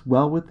 was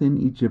well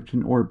within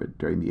Egyptian orbit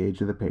during the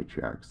age of the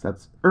patriarchs.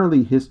 That's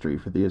early history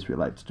for the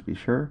Israelites, to be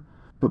sure,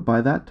 but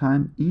by that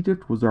time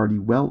Egypt was already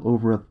well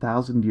over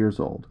 1,000 years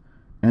old,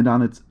 and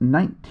on its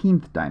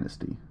 19th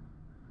dynasty.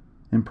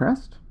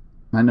 Impressed?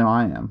 I know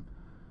I am.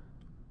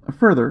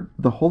 Further,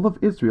 the whole of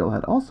Israel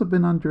had also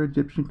been under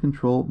Egyptian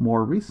control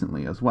more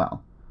recently as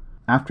well.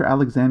 After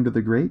Alexander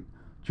the Great,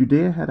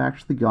 Judea had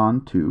actually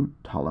gone to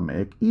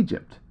Ptolemaic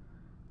Egypt,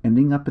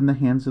 ending up in the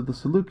hands of the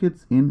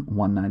Seleucids in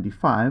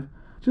 195,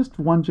 just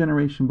one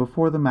generation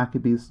before the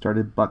Maccabees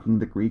started bucking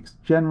the Greeks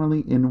generally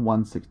in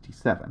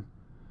 167.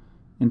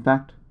 In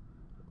fact,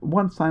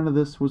 one sign of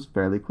this was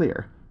fairly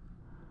clear.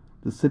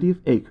 The city of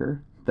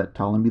Acre, that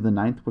Ptolemy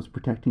IX was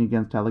protecting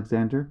against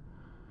Alexander,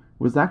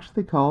 was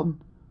actually called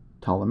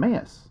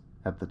Ptolemais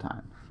at the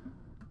time.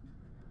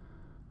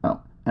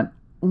 Oh, and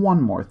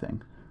one more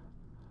thing.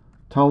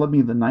 Ptolemy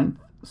IX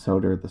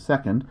Soter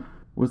II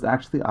was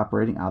actually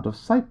operating out of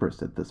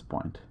Cyprus at this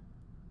point.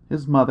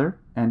 His mother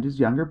and his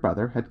younger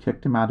brother had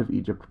kicked him out of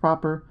Egypt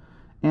proper,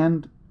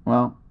 and,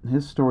 well,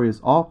 his story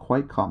is all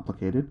quite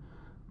complicated,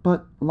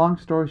 but long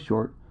story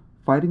short,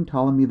 fighting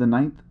Ptolemy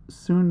IX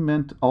soon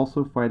meant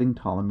also fighting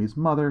Ptolemy's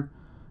mother,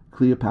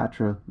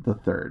 Cleopatra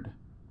III.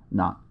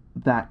 Not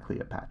that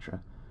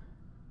Cleopatra.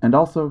 And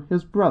also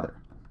his brother,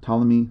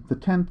 Ptolemy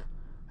X,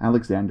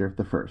 Alexander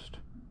I,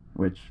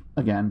 which,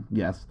 again,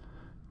 yes,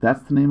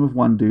 that's the name of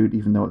one dude,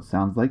 even though it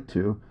sounds like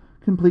two,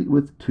 complete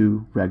with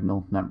 2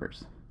 regnal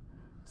numbers.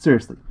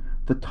 Seriously,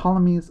 the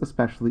Ptolemies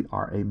especially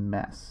are a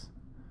mess.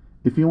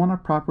 If you want a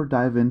proper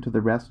dive into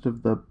the rest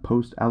of the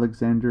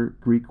post-Alexander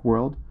Greek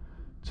world,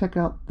 check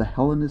out the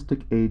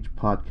Hellenistic Age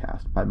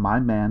podcast by my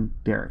man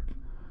Derek,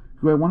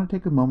 who I want to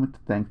take a moment to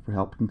thank for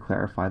helping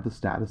clarify the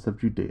status of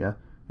Judea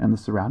and the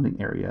surrounding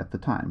area at the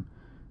time,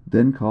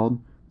 then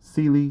called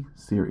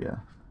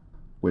Cilicia,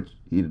 which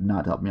he did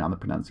not help me on the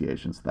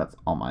pronunciation, so that's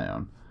all my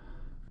own.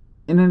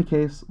 In any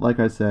case, like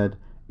I said,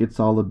 it's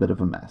all a bit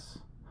of a mess.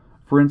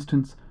 For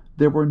instance,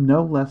 there were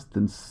no less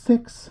than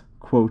 6,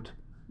 quote,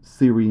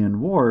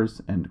 Syrian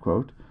wars, end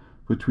quote,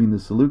 between the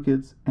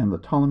Seleucids and the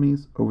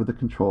Ptolemies over the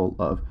control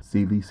of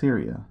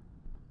Cilicia.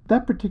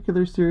 That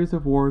particular series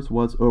of wars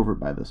was over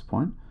by this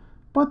point,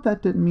 but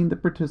that didn't mean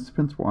that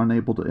participants were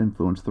unable to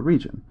influence the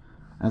region,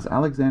 as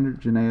Alexander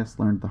Jannaeus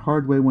learned the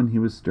hard way when he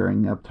was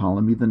stirring up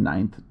Ptolemy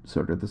IX,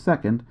 Soter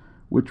II,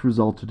 which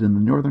resulted in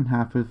the northern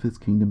half of his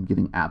kingdom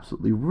getting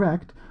absolutely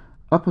wrecked,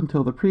 up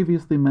until the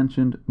previously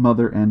mentioned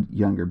mother and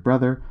younger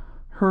brother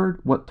heard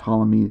what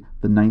Ptolemy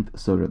IX,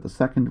 Soter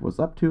II was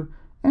up to,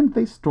 and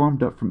they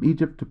stormed up from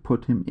Egypt to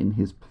put him in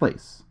his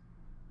place,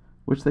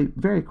 which they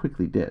very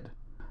quickly did.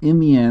 In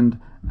the end,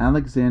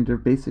 Alexander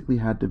basically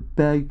had to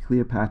beg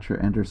Cleopatra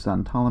and her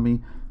son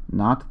Ptolemy,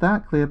 not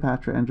that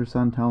Cleopatra and her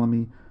son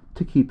Ptolemy,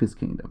 to keep his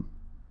kingdom.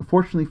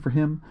 Fortunately for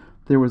him,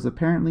 there was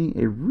apparently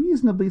a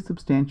reasonably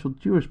substantial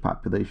Jewish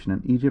population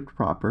in Egypt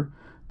proper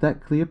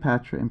that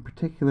Cleopatra in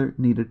particular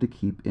needed to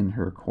keep in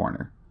her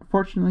corner.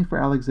 Fortunately for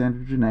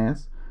Alexander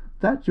Jannaeus,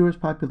 that Jewish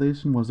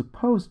population was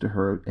opposed to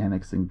her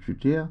annexing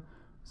Judea,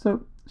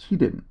 so she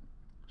didn't.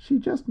 She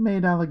just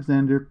made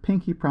Alexander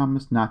pinky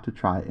promise not to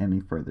try any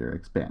further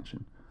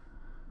expansion.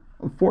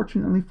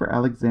 Fortunately for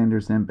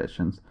Alexander's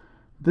ambitions,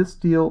 this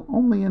deal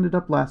only ended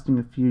up lasting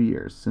a few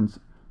years, since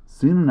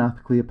soon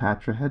enough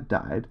Cleopatra had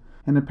died,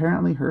 and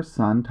apparently her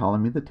son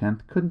Ptolemy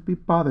X couldn't be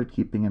bothered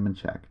keeping him in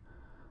check.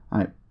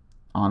 I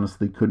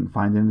honestly couldn't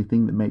find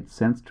anything that made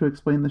sense to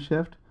explain the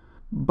shift,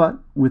 but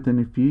within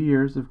a few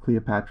years of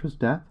Cleopatra's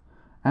death,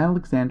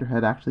 Alexander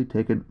had actually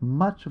taken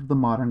much of the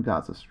modern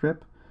Gaza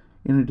Strip,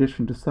 in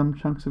addition to some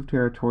chunks of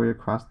territory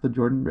across the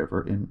Jordan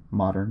River in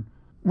modern,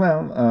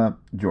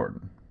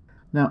 Jordan.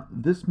 Now,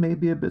 this may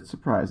be a bit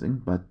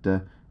surprising, but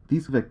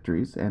these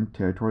victories and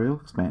territorial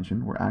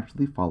expansion were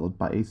actually followed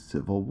by a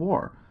civil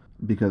war,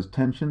 because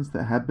tensions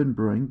that had been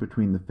brewing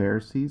between the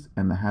Pharisees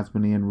and the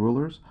Hasmonean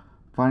rulers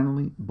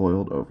finally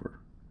boiled over.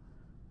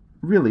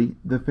 Really,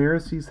 the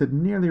Pharisees had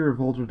nearly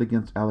revolted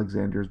against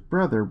Alexander's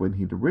brother when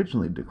he'd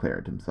originally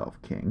declared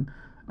himself king.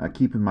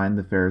 Keep in mind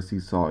the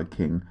Pharisees saw a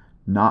king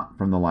not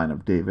from the line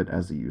of David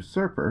as a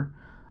usurper,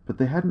 but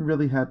they hadn't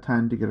really had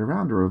time to get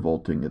around to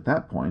revolting at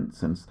that point,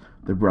 since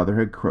their brother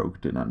had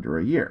croaked in under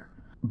a year.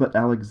 But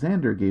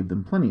Alexander gave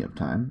them plenty of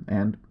time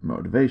and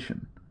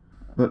motivation.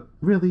 But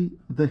really,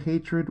 the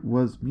hatred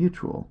was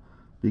mutual,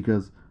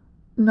 because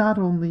not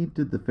only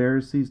did the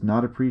Pharisees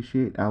not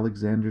appreciate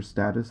Alexander's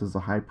status as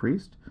a high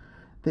priest,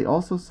 they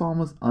also saw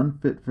him as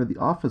unfit for the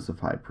office of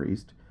high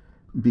priest,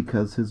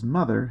 because his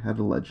mother had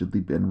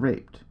allegedly been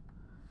raped.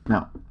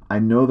 Now, I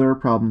know there are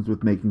problems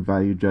with making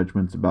value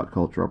judgments about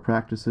cultural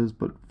practices,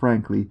 but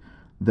frankly,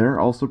 there are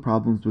also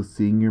problems with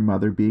seeing your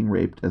mother being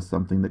raped as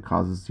something that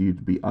causes you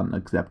to be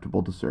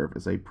unacceptable to serve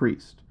as a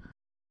priest.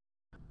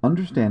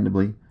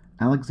 Understandably,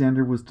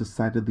 Alexander was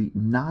decidedly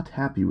not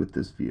happy with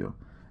this view,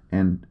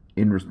 and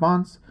in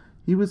response,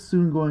 he was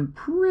soon going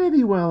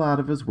pretty well out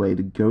of his way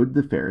to goad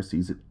the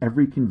Pharisees at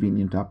every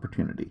convenient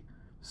opportunity.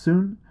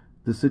 Soon,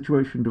 the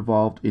situation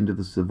devolved into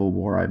the civil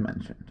war I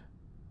mentioned.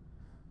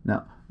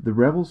 Now, the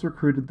rebels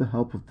recruited the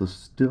help of the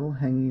still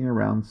hanging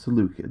around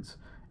Seleucids,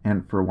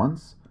 and for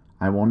once,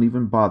 I won't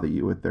even bother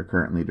you with their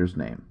current leader's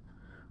name.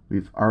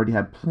 We've already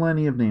had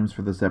plenty of names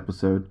for this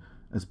episode,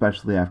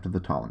 especially after the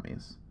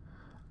Ptolemies.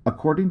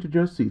 According to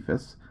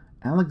Josephus,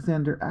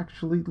 Alexander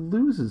actually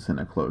loses in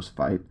a close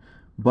fight,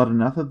 but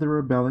enough of the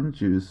rebelling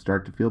Jews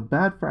start to feel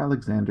bad for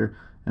Alexander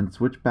and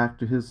switch back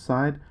to his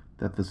side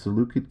that the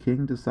Seleucid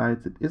king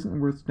decides it isn't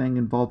worth staying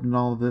involved in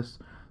all of this,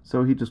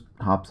 so he just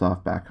hops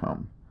off back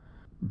home.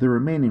 The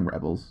remaining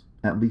rebels,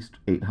 at least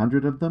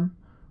 800 of them,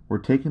 were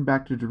taken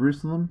back to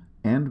Jerusalem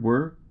and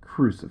were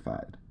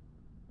crucified.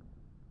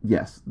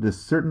 Yes, this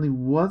certainly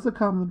was a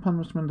common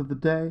punishment of the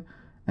day,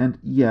 and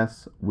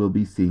yes, we'll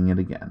be seeing it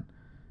again.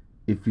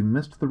 If you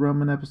missed the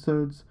Roman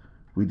episodes,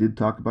 we did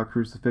talk about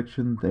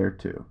crucifixion there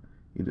too.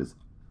 It is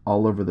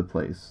all over the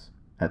place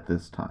at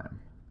this time.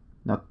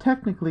 Now,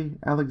 technically,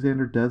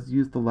 Alexander does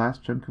use the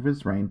last chunk of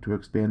his reign to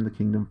expand the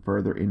kingdom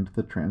further into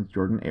the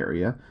Transjordan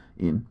area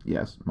in,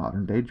 yes,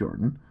 modern-day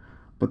Jordan,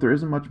 but there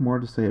isn't much more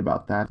to say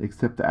about that,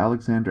 except that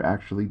Alexander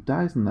actually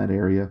dies in that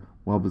area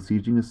while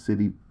besieging a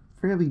city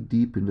fairly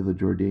deep into the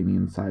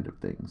Jordanian side of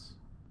things.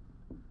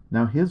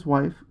 Now, his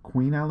wife,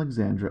 Queen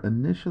Alexandra,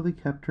 initially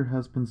kept her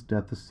husband's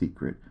death a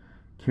secret,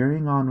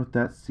 carrying on with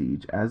that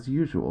siege as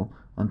usual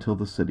until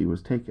the city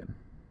was taken.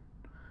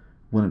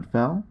 When it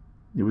fell,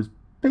 it was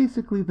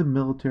basically the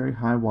military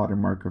high water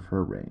mark of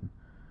her reign.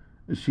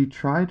 She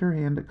tried her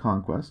hand at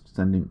conquest,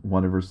 sending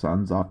one of her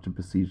sons off to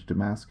besiege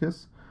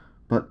Damascus,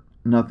 but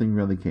nothing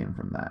really came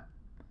from that.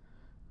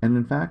 And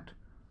in fact,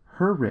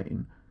 her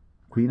reign,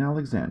 Queen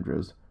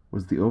Alexandra's,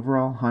 was the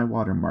overall high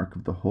water mark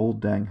of the whole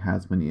dang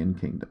Hasmonean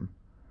kingdom.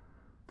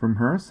 From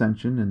her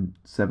ascension in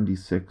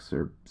 76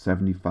 or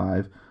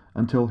 75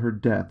 until her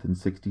death in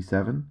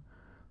 67,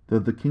 though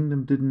the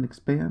kingdom didn't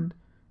expand,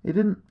 it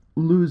didn't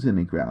lose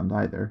any ground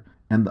either,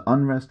 and the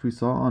unrest we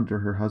saw under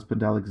her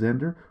husband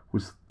Alexander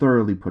was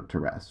thoroughly put to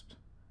rest.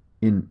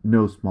 In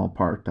no small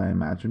part, I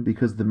imagine,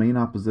 because the main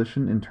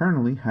opposition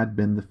internally had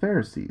been the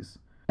Pharisees,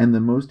 and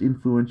the most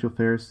influential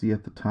Pharisee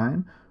at the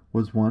time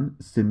was one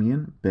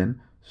Simeon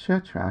ben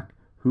Shethrak,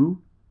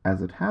 who,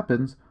 as it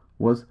happens,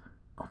 was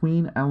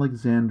Queen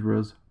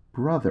Alexandra's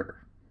brother.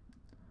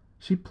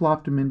 She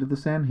plopped him into the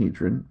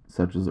Sanhedrin,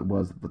 such as it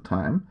was at the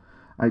time.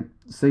 I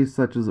say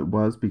such as it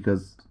was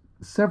because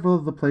several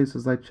of the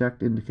places I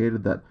checked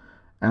indicated that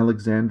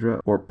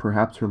Alexandra, or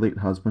perhaps her late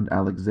husband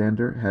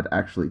Alexander, had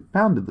actually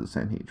founded the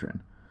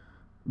Sanhedrin.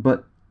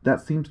 But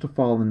that seems to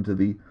fall into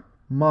the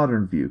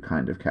modern view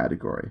kind of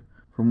category.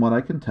 From what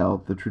I can tell,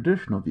 the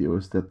traditional view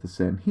is that the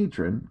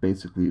Sanhedrin,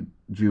 basically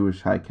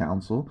Jewish high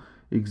council,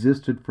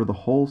 existed for the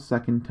whole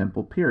Second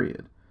Temple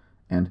period.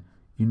 And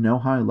you know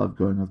how I love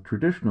going with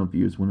traditional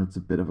views when it's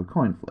a bit of a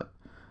coin flip.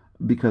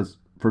 Because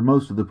for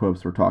most of the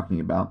popes we're talking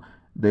about,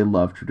 they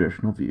love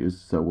traditional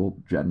views, so we'll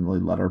generally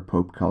let our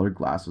pope-colored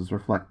glasses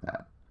reflect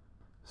that.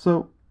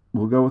 So,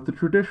 we'll go with the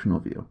traditional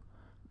view.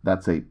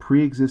 That's a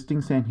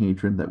pre-existing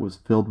Sanhedrin that was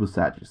filled with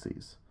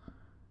Sadducees.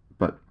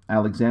 But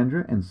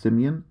Alexandra and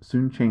Simeon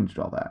soon changed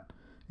all that,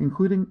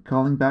 including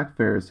calling back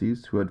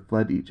Pharisees who had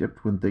fled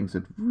Egypt when things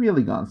had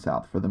really gone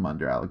south for them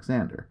under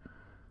Alexander.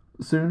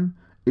 Soon,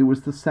 it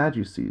was the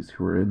Sadducees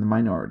who were in the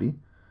minority,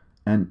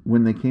 and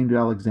when they came to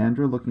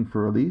Alexandra looking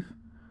for relief,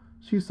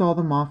 she saw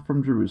them off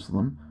from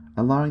Jerusalem,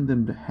 allowing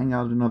them to hang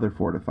out in other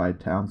fortified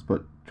towns,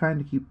 but trying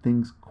to keep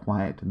things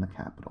quiet in the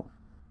capital.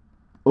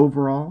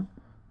 Overall,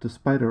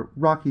 despite a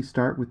rocky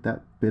start with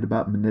that bit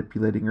about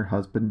manipulating her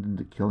husband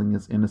into killing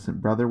his innocent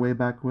brother way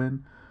back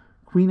when,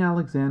 Queen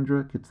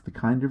Alexandra gets the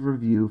kind of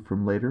review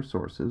from later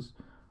sources,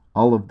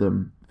 all of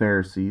them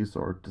Pharisees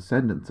or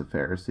descendants of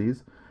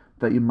Pharisees,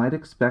 that you might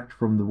expect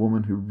from the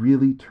woman who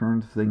really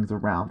turned things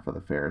around for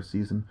the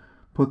Pharisees and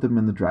put them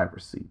in the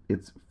driver's seat.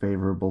 It's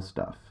favorable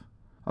stuff.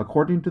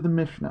 According to the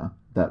Mishnah,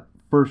 that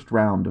first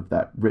round of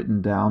that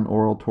written down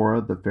oral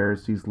Torah the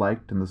Pharisees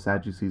liked and the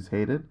Sadducees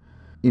hated,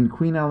 in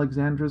Queen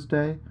Alexandra's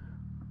day,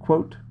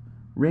 quote,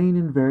 rain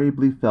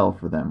invariably fell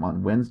for them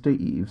on Wednesday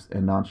eves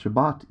and on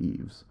Shabbat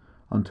eves,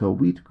 until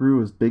wheat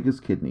grew as big as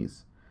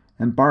kidneys,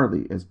 and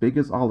barley as big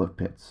as olive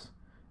pits,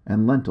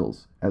 and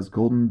lentils as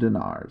golden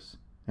dinars,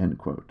 end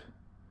quote.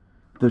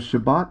 The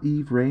Shabbat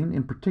eve rain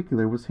in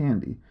particular was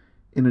handy.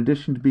 In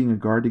addition to being a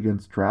guard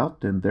against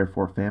drought and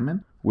therefore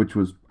famine, which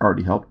was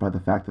already helped by the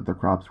fact that the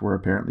crops were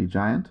apparently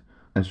giant,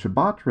 a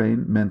Shabbat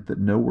rain meant that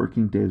no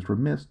working days were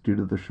missed due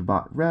to the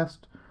Shabbat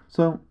rest,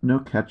 so no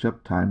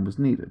catch-up time was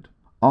needed.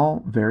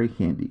 All very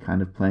handy,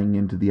 kind of playing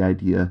into the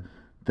idea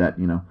that,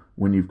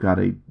 when you've got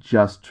a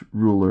just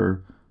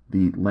ruler,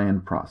 the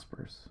land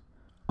prospers.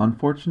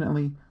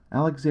 Unfortunately,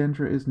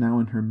 Alexandra is now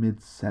in her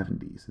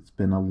mid-70s. It's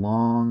been a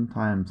long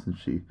time since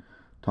she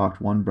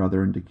talked one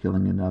brother into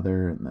killing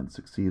another and then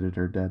succeeded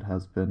her dead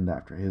husband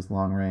after his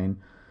long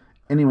reign.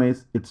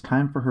 Anyways, it's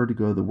time for her to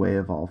go the way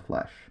of all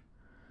flesh.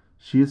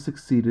 She is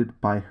succeeded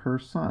by her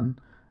son,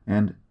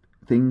 and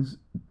things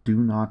do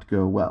not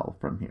go well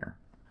from here.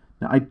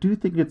 Now, I do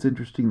think it's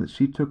interesting that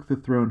she took the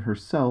throne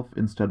herself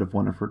instead of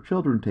one of her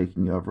children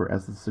taking over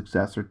as the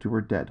successor to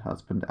her dead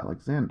husband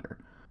Alexander.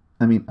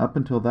 I mean, up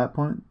until that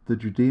point, the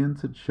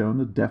Judeans had shown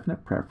a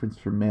definite preference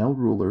for male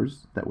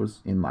rulers that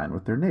was in line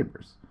with their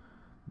neighbors.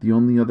 The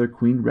only other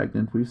queen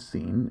regnant we've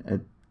seen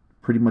at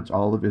pretty much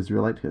all of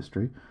Israelite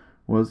history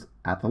was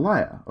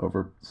Athaliah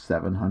over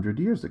 700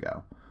 years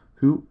ago,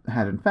 who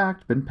had in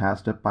fact been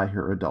passed up by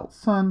her adult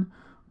son,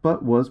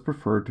 but was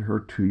preferred to her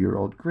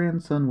 2-year-old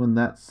grandson when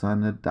that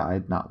son had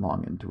died not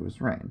long into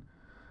his reign.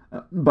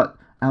 But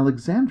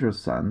Alexandra's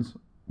sons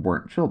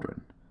weren't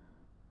children.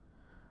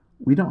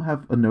 We don't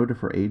have a note of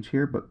her age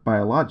here, but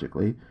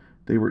biologically,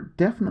 they were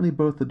definitely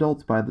both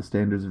adults by the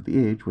standards of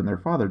the age when their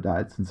father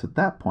died, since at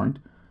that point,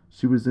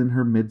 she was in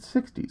her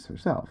mid-60s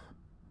herself.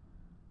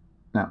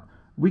 Now,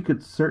 we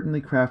could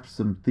certainly craft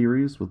some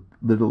theories with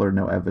little or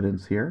no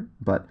evidence here,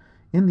 but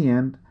in the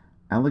end,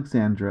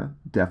 Alexandra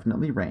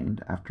definitely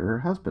reigned after her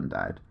husband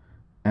died,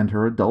 and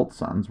her adult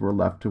sons were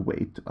left to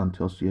wait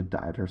until she had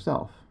died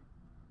herself.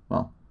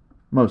 Well,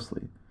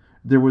 mostly.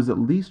 There was at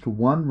least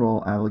one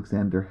role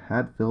Alexander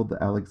had filled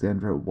that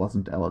Alexandra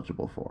wasn't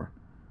eligible for,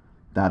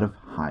 that of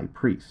high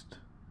priest.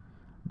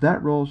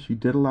 That role she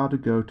did allow to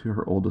go to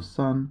her oldest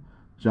son,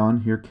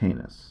 John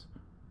Hyrcanus,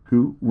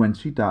 who, when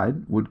she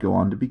died, would go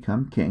on to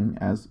become king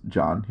as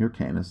John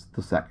Hyrcanus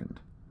II.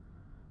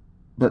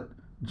 But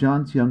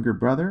John's younger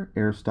brother,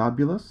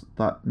 Aristobulus,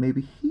 thought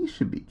maybe he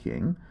should be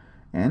king,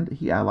 and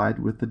he allied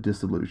with the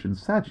disillusioned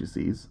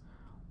Sadducees,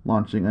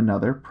 launching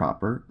another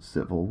proper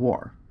civil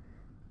war.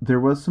 There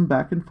was some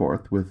back and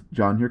forth, with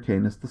John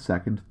Hyrcanus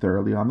II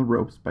thoroughly on the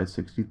ropes by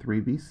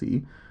 63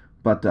 BC,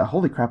 but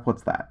holy crap,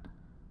 what's that?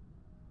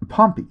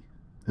 Pompey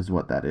is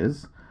what that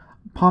is.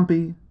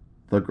 Pompey,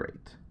 the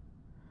Great.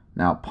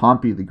 Now,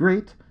 Pompey the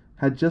Great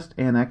had just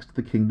annexed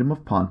the kingdom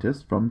of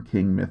Pontus from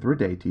King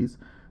Mithridates,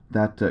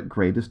 that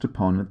greatest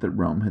opponent that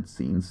Rome had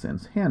seen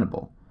since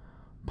Hannibal.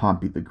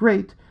 Pompey the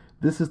Great,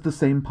 this is the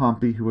same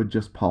Pompey who had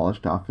just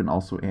polished off and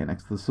also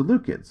annexed the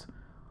Seleucids.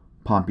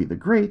 Pompey the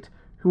Great,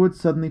 who had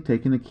suddenly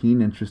taken a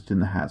keen interest in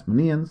the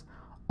Hasmoneans,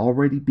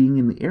 already being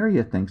in the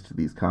area thanks to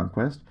these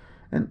conquests,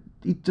 and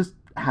he just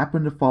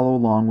happened to follow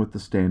along with the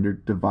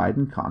standard divide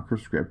and conquer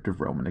script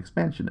of Roman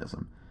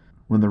expansionism.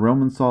 When the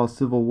Romans saw a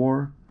civil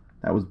war,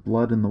 that was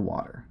blood in the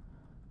water.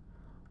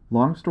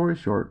 Long story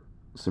short,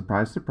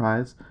 surprise,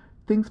 surprise,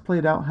 things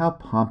played out how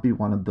Pompey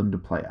wanted them to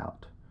play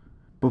out.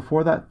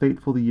 Before that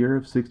fateful year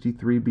of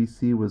 63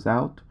 BC was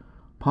out,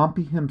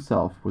 Pompey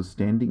himself was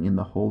standing in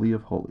the Holy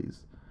of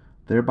Holies,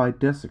 thereby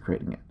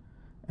desecrating it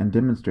and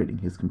demonstrating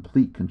his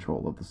complete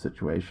control of the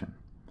situation.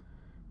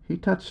 He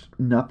touched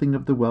nothing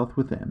of the wealth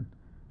within,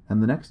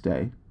 and the next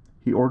day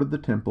he ordered the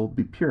temple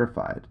be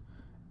purified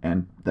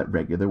and that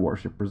regular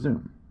worship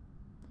resume.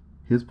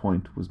 His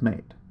point was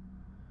made.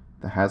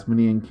 The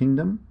Hasmonean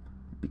kingdom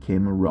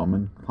became a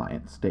Roman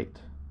client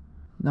state.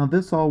 Now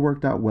this all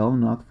worked out well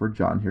enough for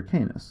John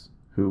Hyrcanus,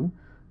 who,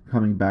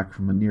 coming back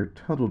from a near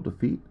total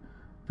defeat,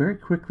 very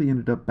quickly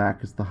ended up back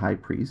as the high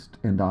priest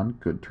and on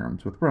good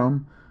terms with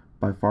Rome,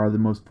 by far the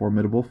most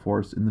formidable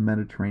force in the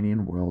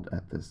Mediterranean world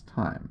at this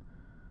time.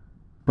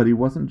 But he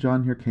wasn't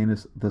John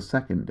Hyrcanus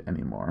II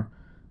anymore,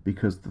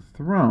 because the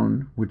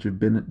throne, which had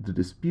been the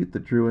dispute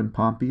that drew in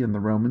Pompey and the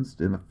Romans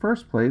in the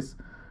first place,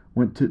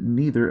 went to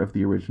neither of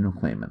the original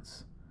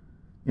claimants.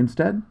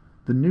 Instead,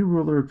 the new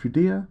ruler of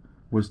Judea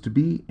was to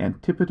be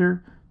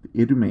Antipater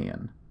the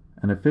Idumean,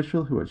 an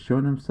official who had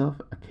shown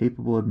himself a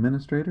capable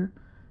administrator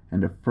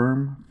and a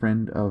firm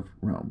friend of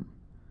Rome.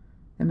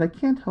 And I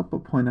can't help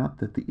but point out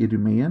that the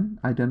Idumean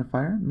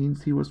identifier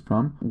means he was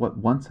from what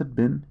once had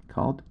been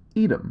called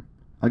Edom.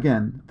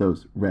 Again,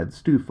 those red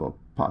stew folk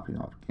popping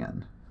off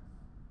again.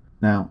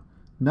 Now,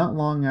 not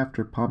long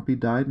after Pompey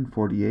died in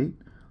 48,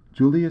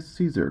 Julius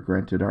Caesar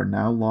granted our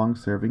now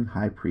long-serving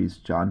high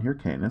priest John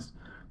Hyrcanus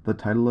the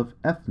title of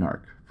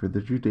Ethnarch for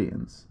the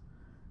Judeans.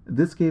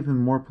 This gave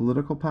him more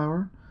political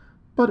power,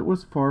 but it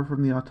was far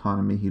from the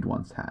autonomy he'd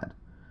once had.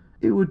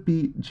 It would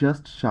be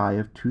just shy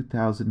of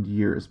 2,000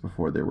 years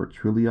before there were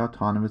truly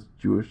autonomous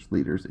Jewish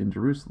leaders in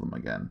Jerusalem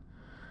again.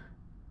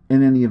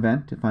 In any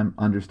event, if I'm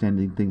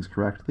understanding things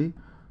correctly,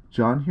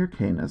 John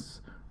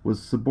Hyrcanus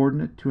was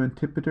subordinate to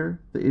Antipater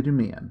the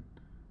Idumean,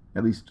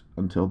 at least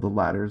until the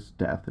latter's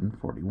death in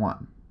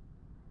 41.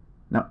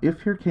 Now,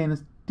 if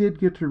Hyrcanus did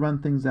get to run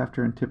things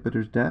after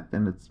Antipater's death,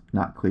 and it's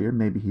not clear,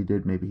 maybe he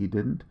did, maybe he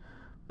didn't,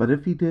 but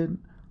if he did,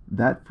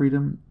 that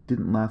freedom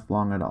didn't last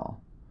long at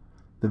all.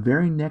 The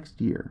very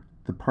next year,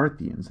 the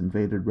Parthians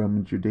invaded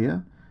Roman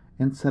Judea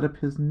and set up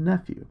his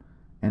nephew,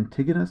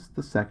 Antigonus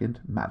II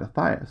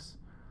Mattathias,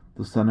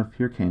 the son of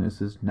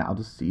Hyrcanus' now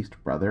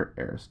deceased brother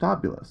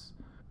Aristobulus,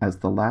 as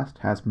the last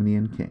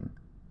Hasmonean king,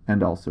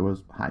 and also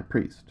as high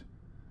priest.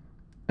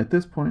 At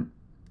this point,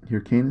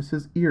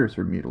 Hyrcanus' ears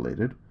were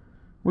mutilated,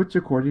 which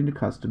according to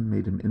custom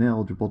made him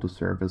ineligible to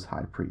serve as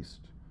high priest.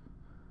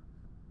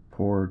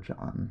 Poor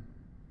John.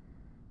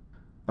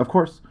 Of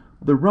course,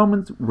 the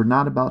Romans were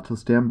not about to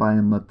stand by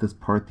and let this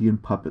Parthian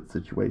puppet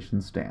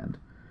situation stand.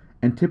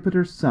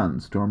 Antipater's son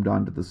stormed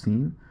onto the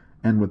scene,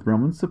 and with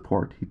Roman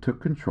support he took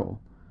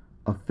control,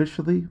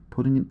 officially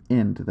putting an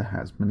end to the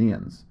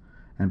Hasmoneans,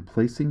 and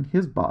placing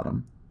his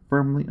bottom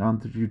firmly on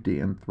the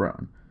Judean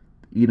throne.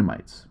 The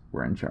Edomites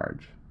were in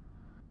charge.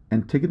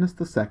 Antigonus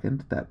II,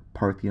 that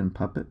Parthian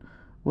puppet,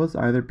 was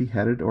either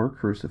beheaded or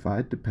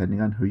crucified, depending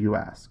on who you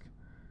ask.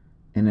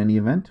 In any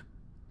event,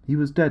 he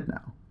was dead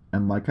now,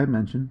 and like I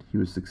mentioned, he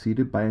was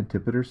succeeded by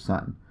Antipater's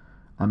son,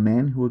 a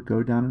man who would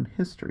go down in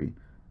history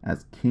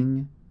as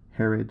King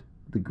Herod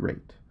the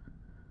Great,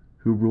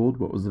 who ruled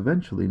what was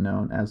eventually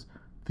known as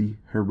the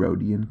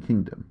Herodian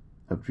Kingdom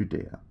of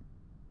Judea.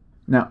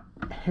 Now,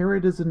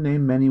 Herod is a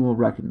name many will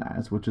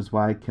recognize, which is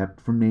why I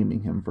kept from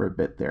naming him for a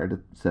bit there to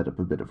set up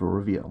a bit of a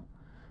reveal.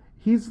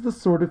 He's the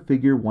sort of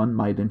figure one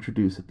might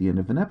introduce at the end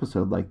of an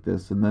episode like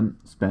this and then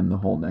spend the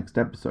whole next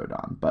episode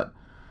on, but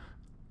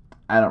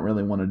I don't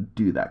really want to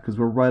do that because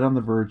we're right on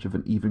the verge of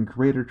an even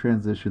greater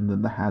transition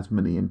than the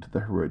Hasmonean to the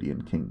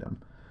Herodian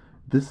Kingdom.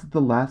 This is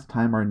the last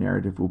time our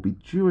narrative will be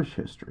Jewish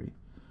history.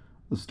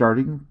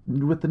 Starting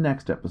with the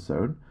next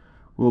episode,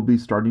 we'll be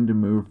starting to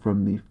move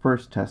from the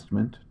First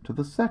Testament to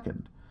the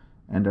Second,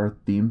 and our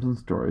themes and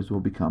stories will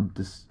become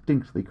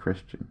distinctly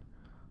Christian.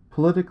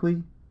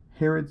 Politically,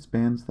 Herod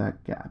spans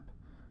that gap.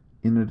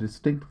 In a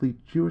distinctly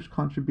Jewish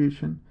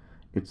contribution,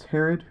 it's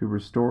Herod who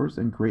restores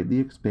and greatly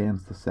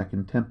expands the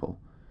Second Temple,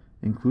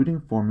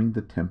 including forming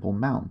the Temple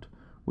Mount,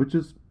 which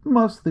is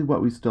mostly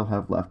what we still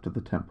have left of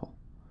the temple.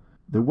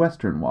 The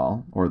Western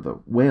Wall, or the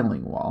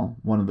Wailing Wall,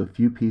 one of the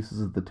few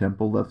pieces of the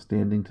temple left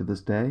standing to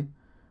this day,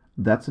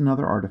 that's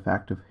another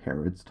artifact of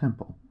Herod's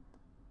temple.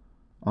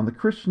 On the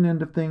Christian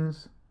end of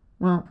things,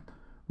 well,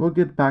 we'll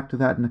get back to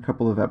that in a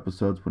couple of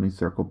episodes when we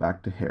circle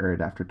back to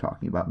Herod after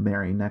talking about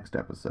Mary next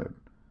episode.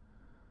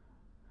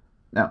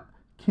 Now,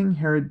 King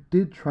Herod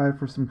did try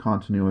for some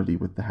continuity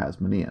with the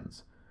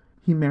Hasmoneans.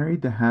 He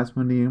married the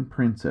Hasmonean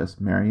princess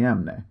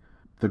Mariamne,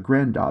 the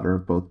granddaughter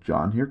of both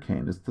John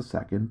Hyrcanus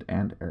II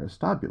and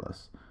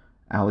Aristobulus,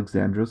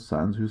 Alexandra's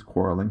sons whose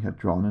quarreling had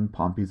drawn in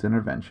Pompey's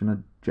intervention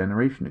a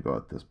generation ago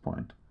at this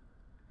point.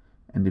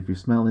 And if you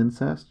smell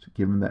incest,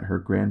 given that her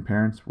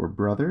grandparents were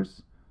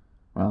brothers,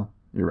 well,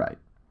 you're right.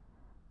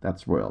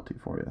 That's royalty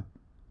for you.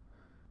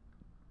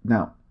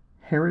 Now,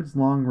 Herod's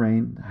long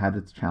reign had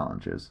its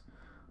challenges,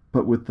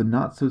 but with the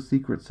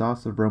not-so-secret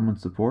sauce of Roman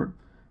support,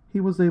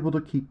 he was able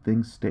to keep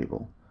things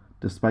stable,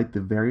 despite the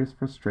various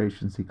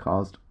frustrations he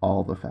caused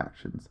all the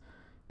factions,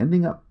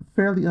 ending up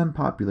fairly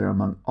unpopular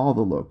among all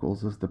the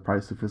locals as the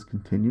price of his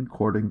continued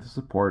courting the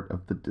support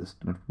of the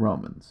distant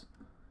Romans.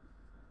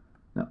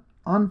 Now,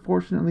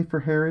 unfortunately for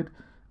Herod,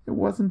 it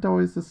wasn't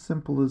always as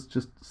simple as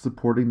just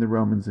supporting the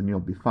Romans and you'll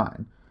be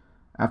fine.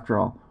 After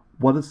all,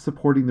 what does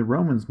supporting the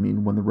Romans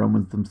mean when the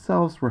Romans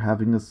themselves were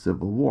having a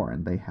civil war,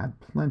 and they had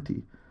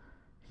plenty?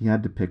 He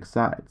had to pick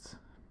sides.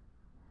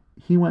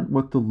 He went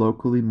with the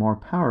locally more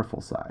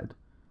powerful side,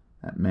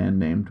 that man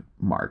named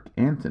Mark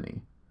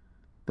Antony,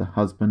 the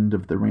husband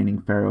of the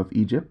reigning pharaoh of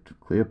Egypt,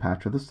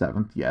 Cleopatra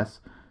VII, yes,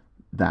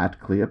 that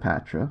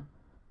Cleopatra.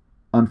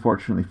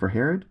 Unfortunately for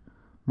Herod,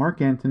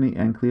 Mark Antony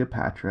and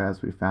Cleopatra,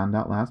 as we found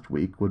out last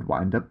week, would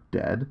wind up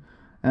dead,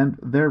 and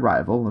their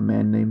rival, a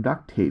man named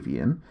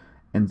Octavian,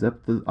 ends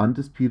up the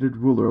undisputed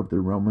ruler of the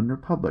Roman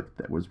Republic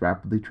that was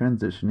rapidly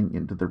transitioning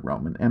into the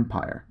Roman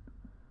Empire.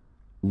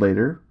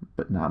 Later,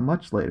 but not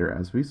much later,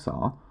 as we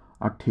saw,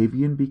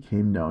 Octavian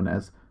became known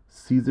as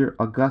Caesar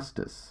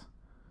Augustus,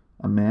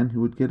 a man who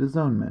would get his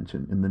own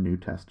mention in the New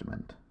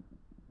Testament.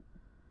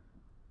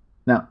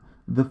 Now,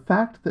 the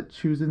fact that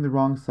choosing the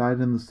wrong side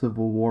in the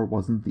Civil War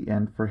wasn't the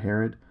end for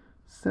Herod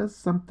says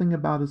something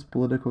about his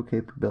political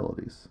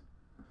capabilities.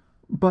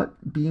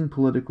 But being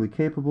politically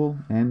capable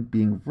and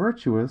being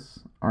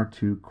virtuous are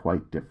two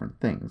quite different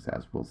things,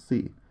 as we'll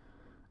see.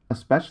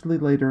 Especially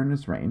later in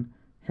his reign,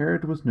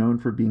 Herod was known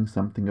for being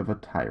something of a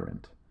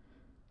tyrant.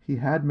 He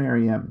had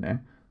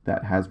Mariamne,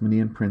 that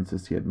Hasmonean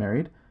princess he had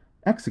married,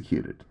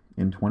 executed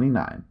in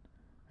 29,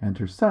 and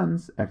her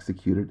sons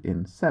executed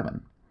in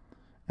 7.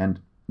 And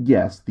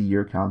yes, the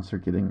year counts are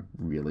getting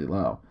really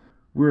low.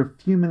 We're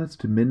a few minutes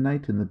to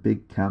midnight in the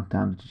big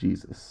countdown to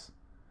Jesus.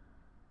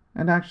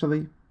 And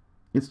actually,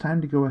 it's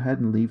time to go ahead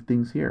and leave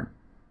things here.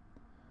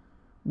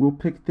 We'll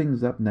pick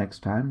things up next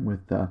time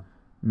with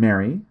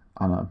Mary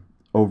on an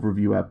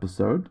overview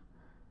episode,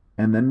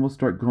 and then we'll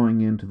start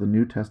going into the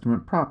New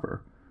Testament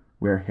proper,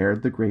 where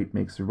Herod the Great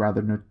makes a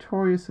rather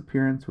notorious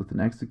appearance with an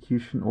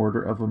execution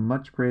order of a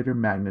much greater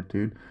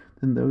magnitude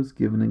than those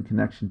given in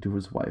connection to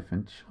his wife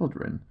and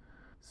children.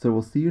 So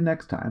we'll see you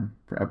next time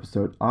for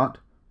episode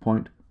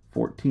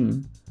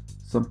 0.14,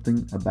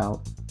 Something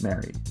About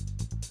Mary.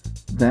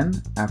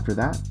 Then, after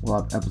that,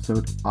 we'll have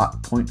episode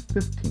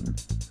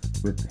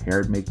 0.15, with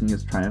Herod making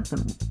his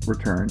triumphant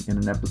return in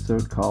an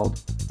episode called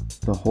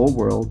The Whole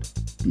World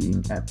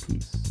Being at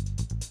Peace,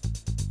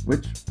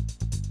 which,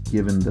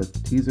 given the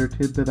teaser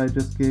tidbit I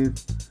just gave,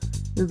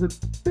 is a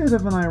bit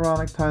of an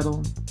ironic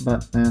title,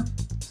 but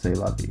c'est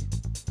la vie.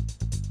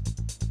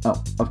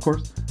 Oh, of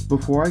course,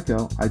 before I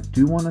go, I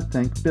do want to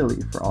thank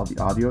Billy for all the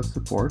audio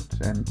support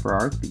and for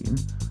our theme,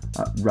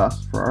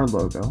 Russ for our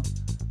logo,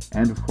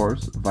 and of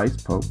course, Vice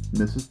Pope,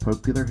 Mrs.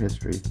 Popular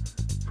History,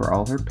 for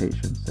all her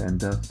patience and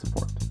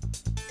support.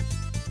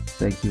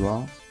 Thank you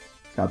all.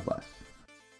 God bless.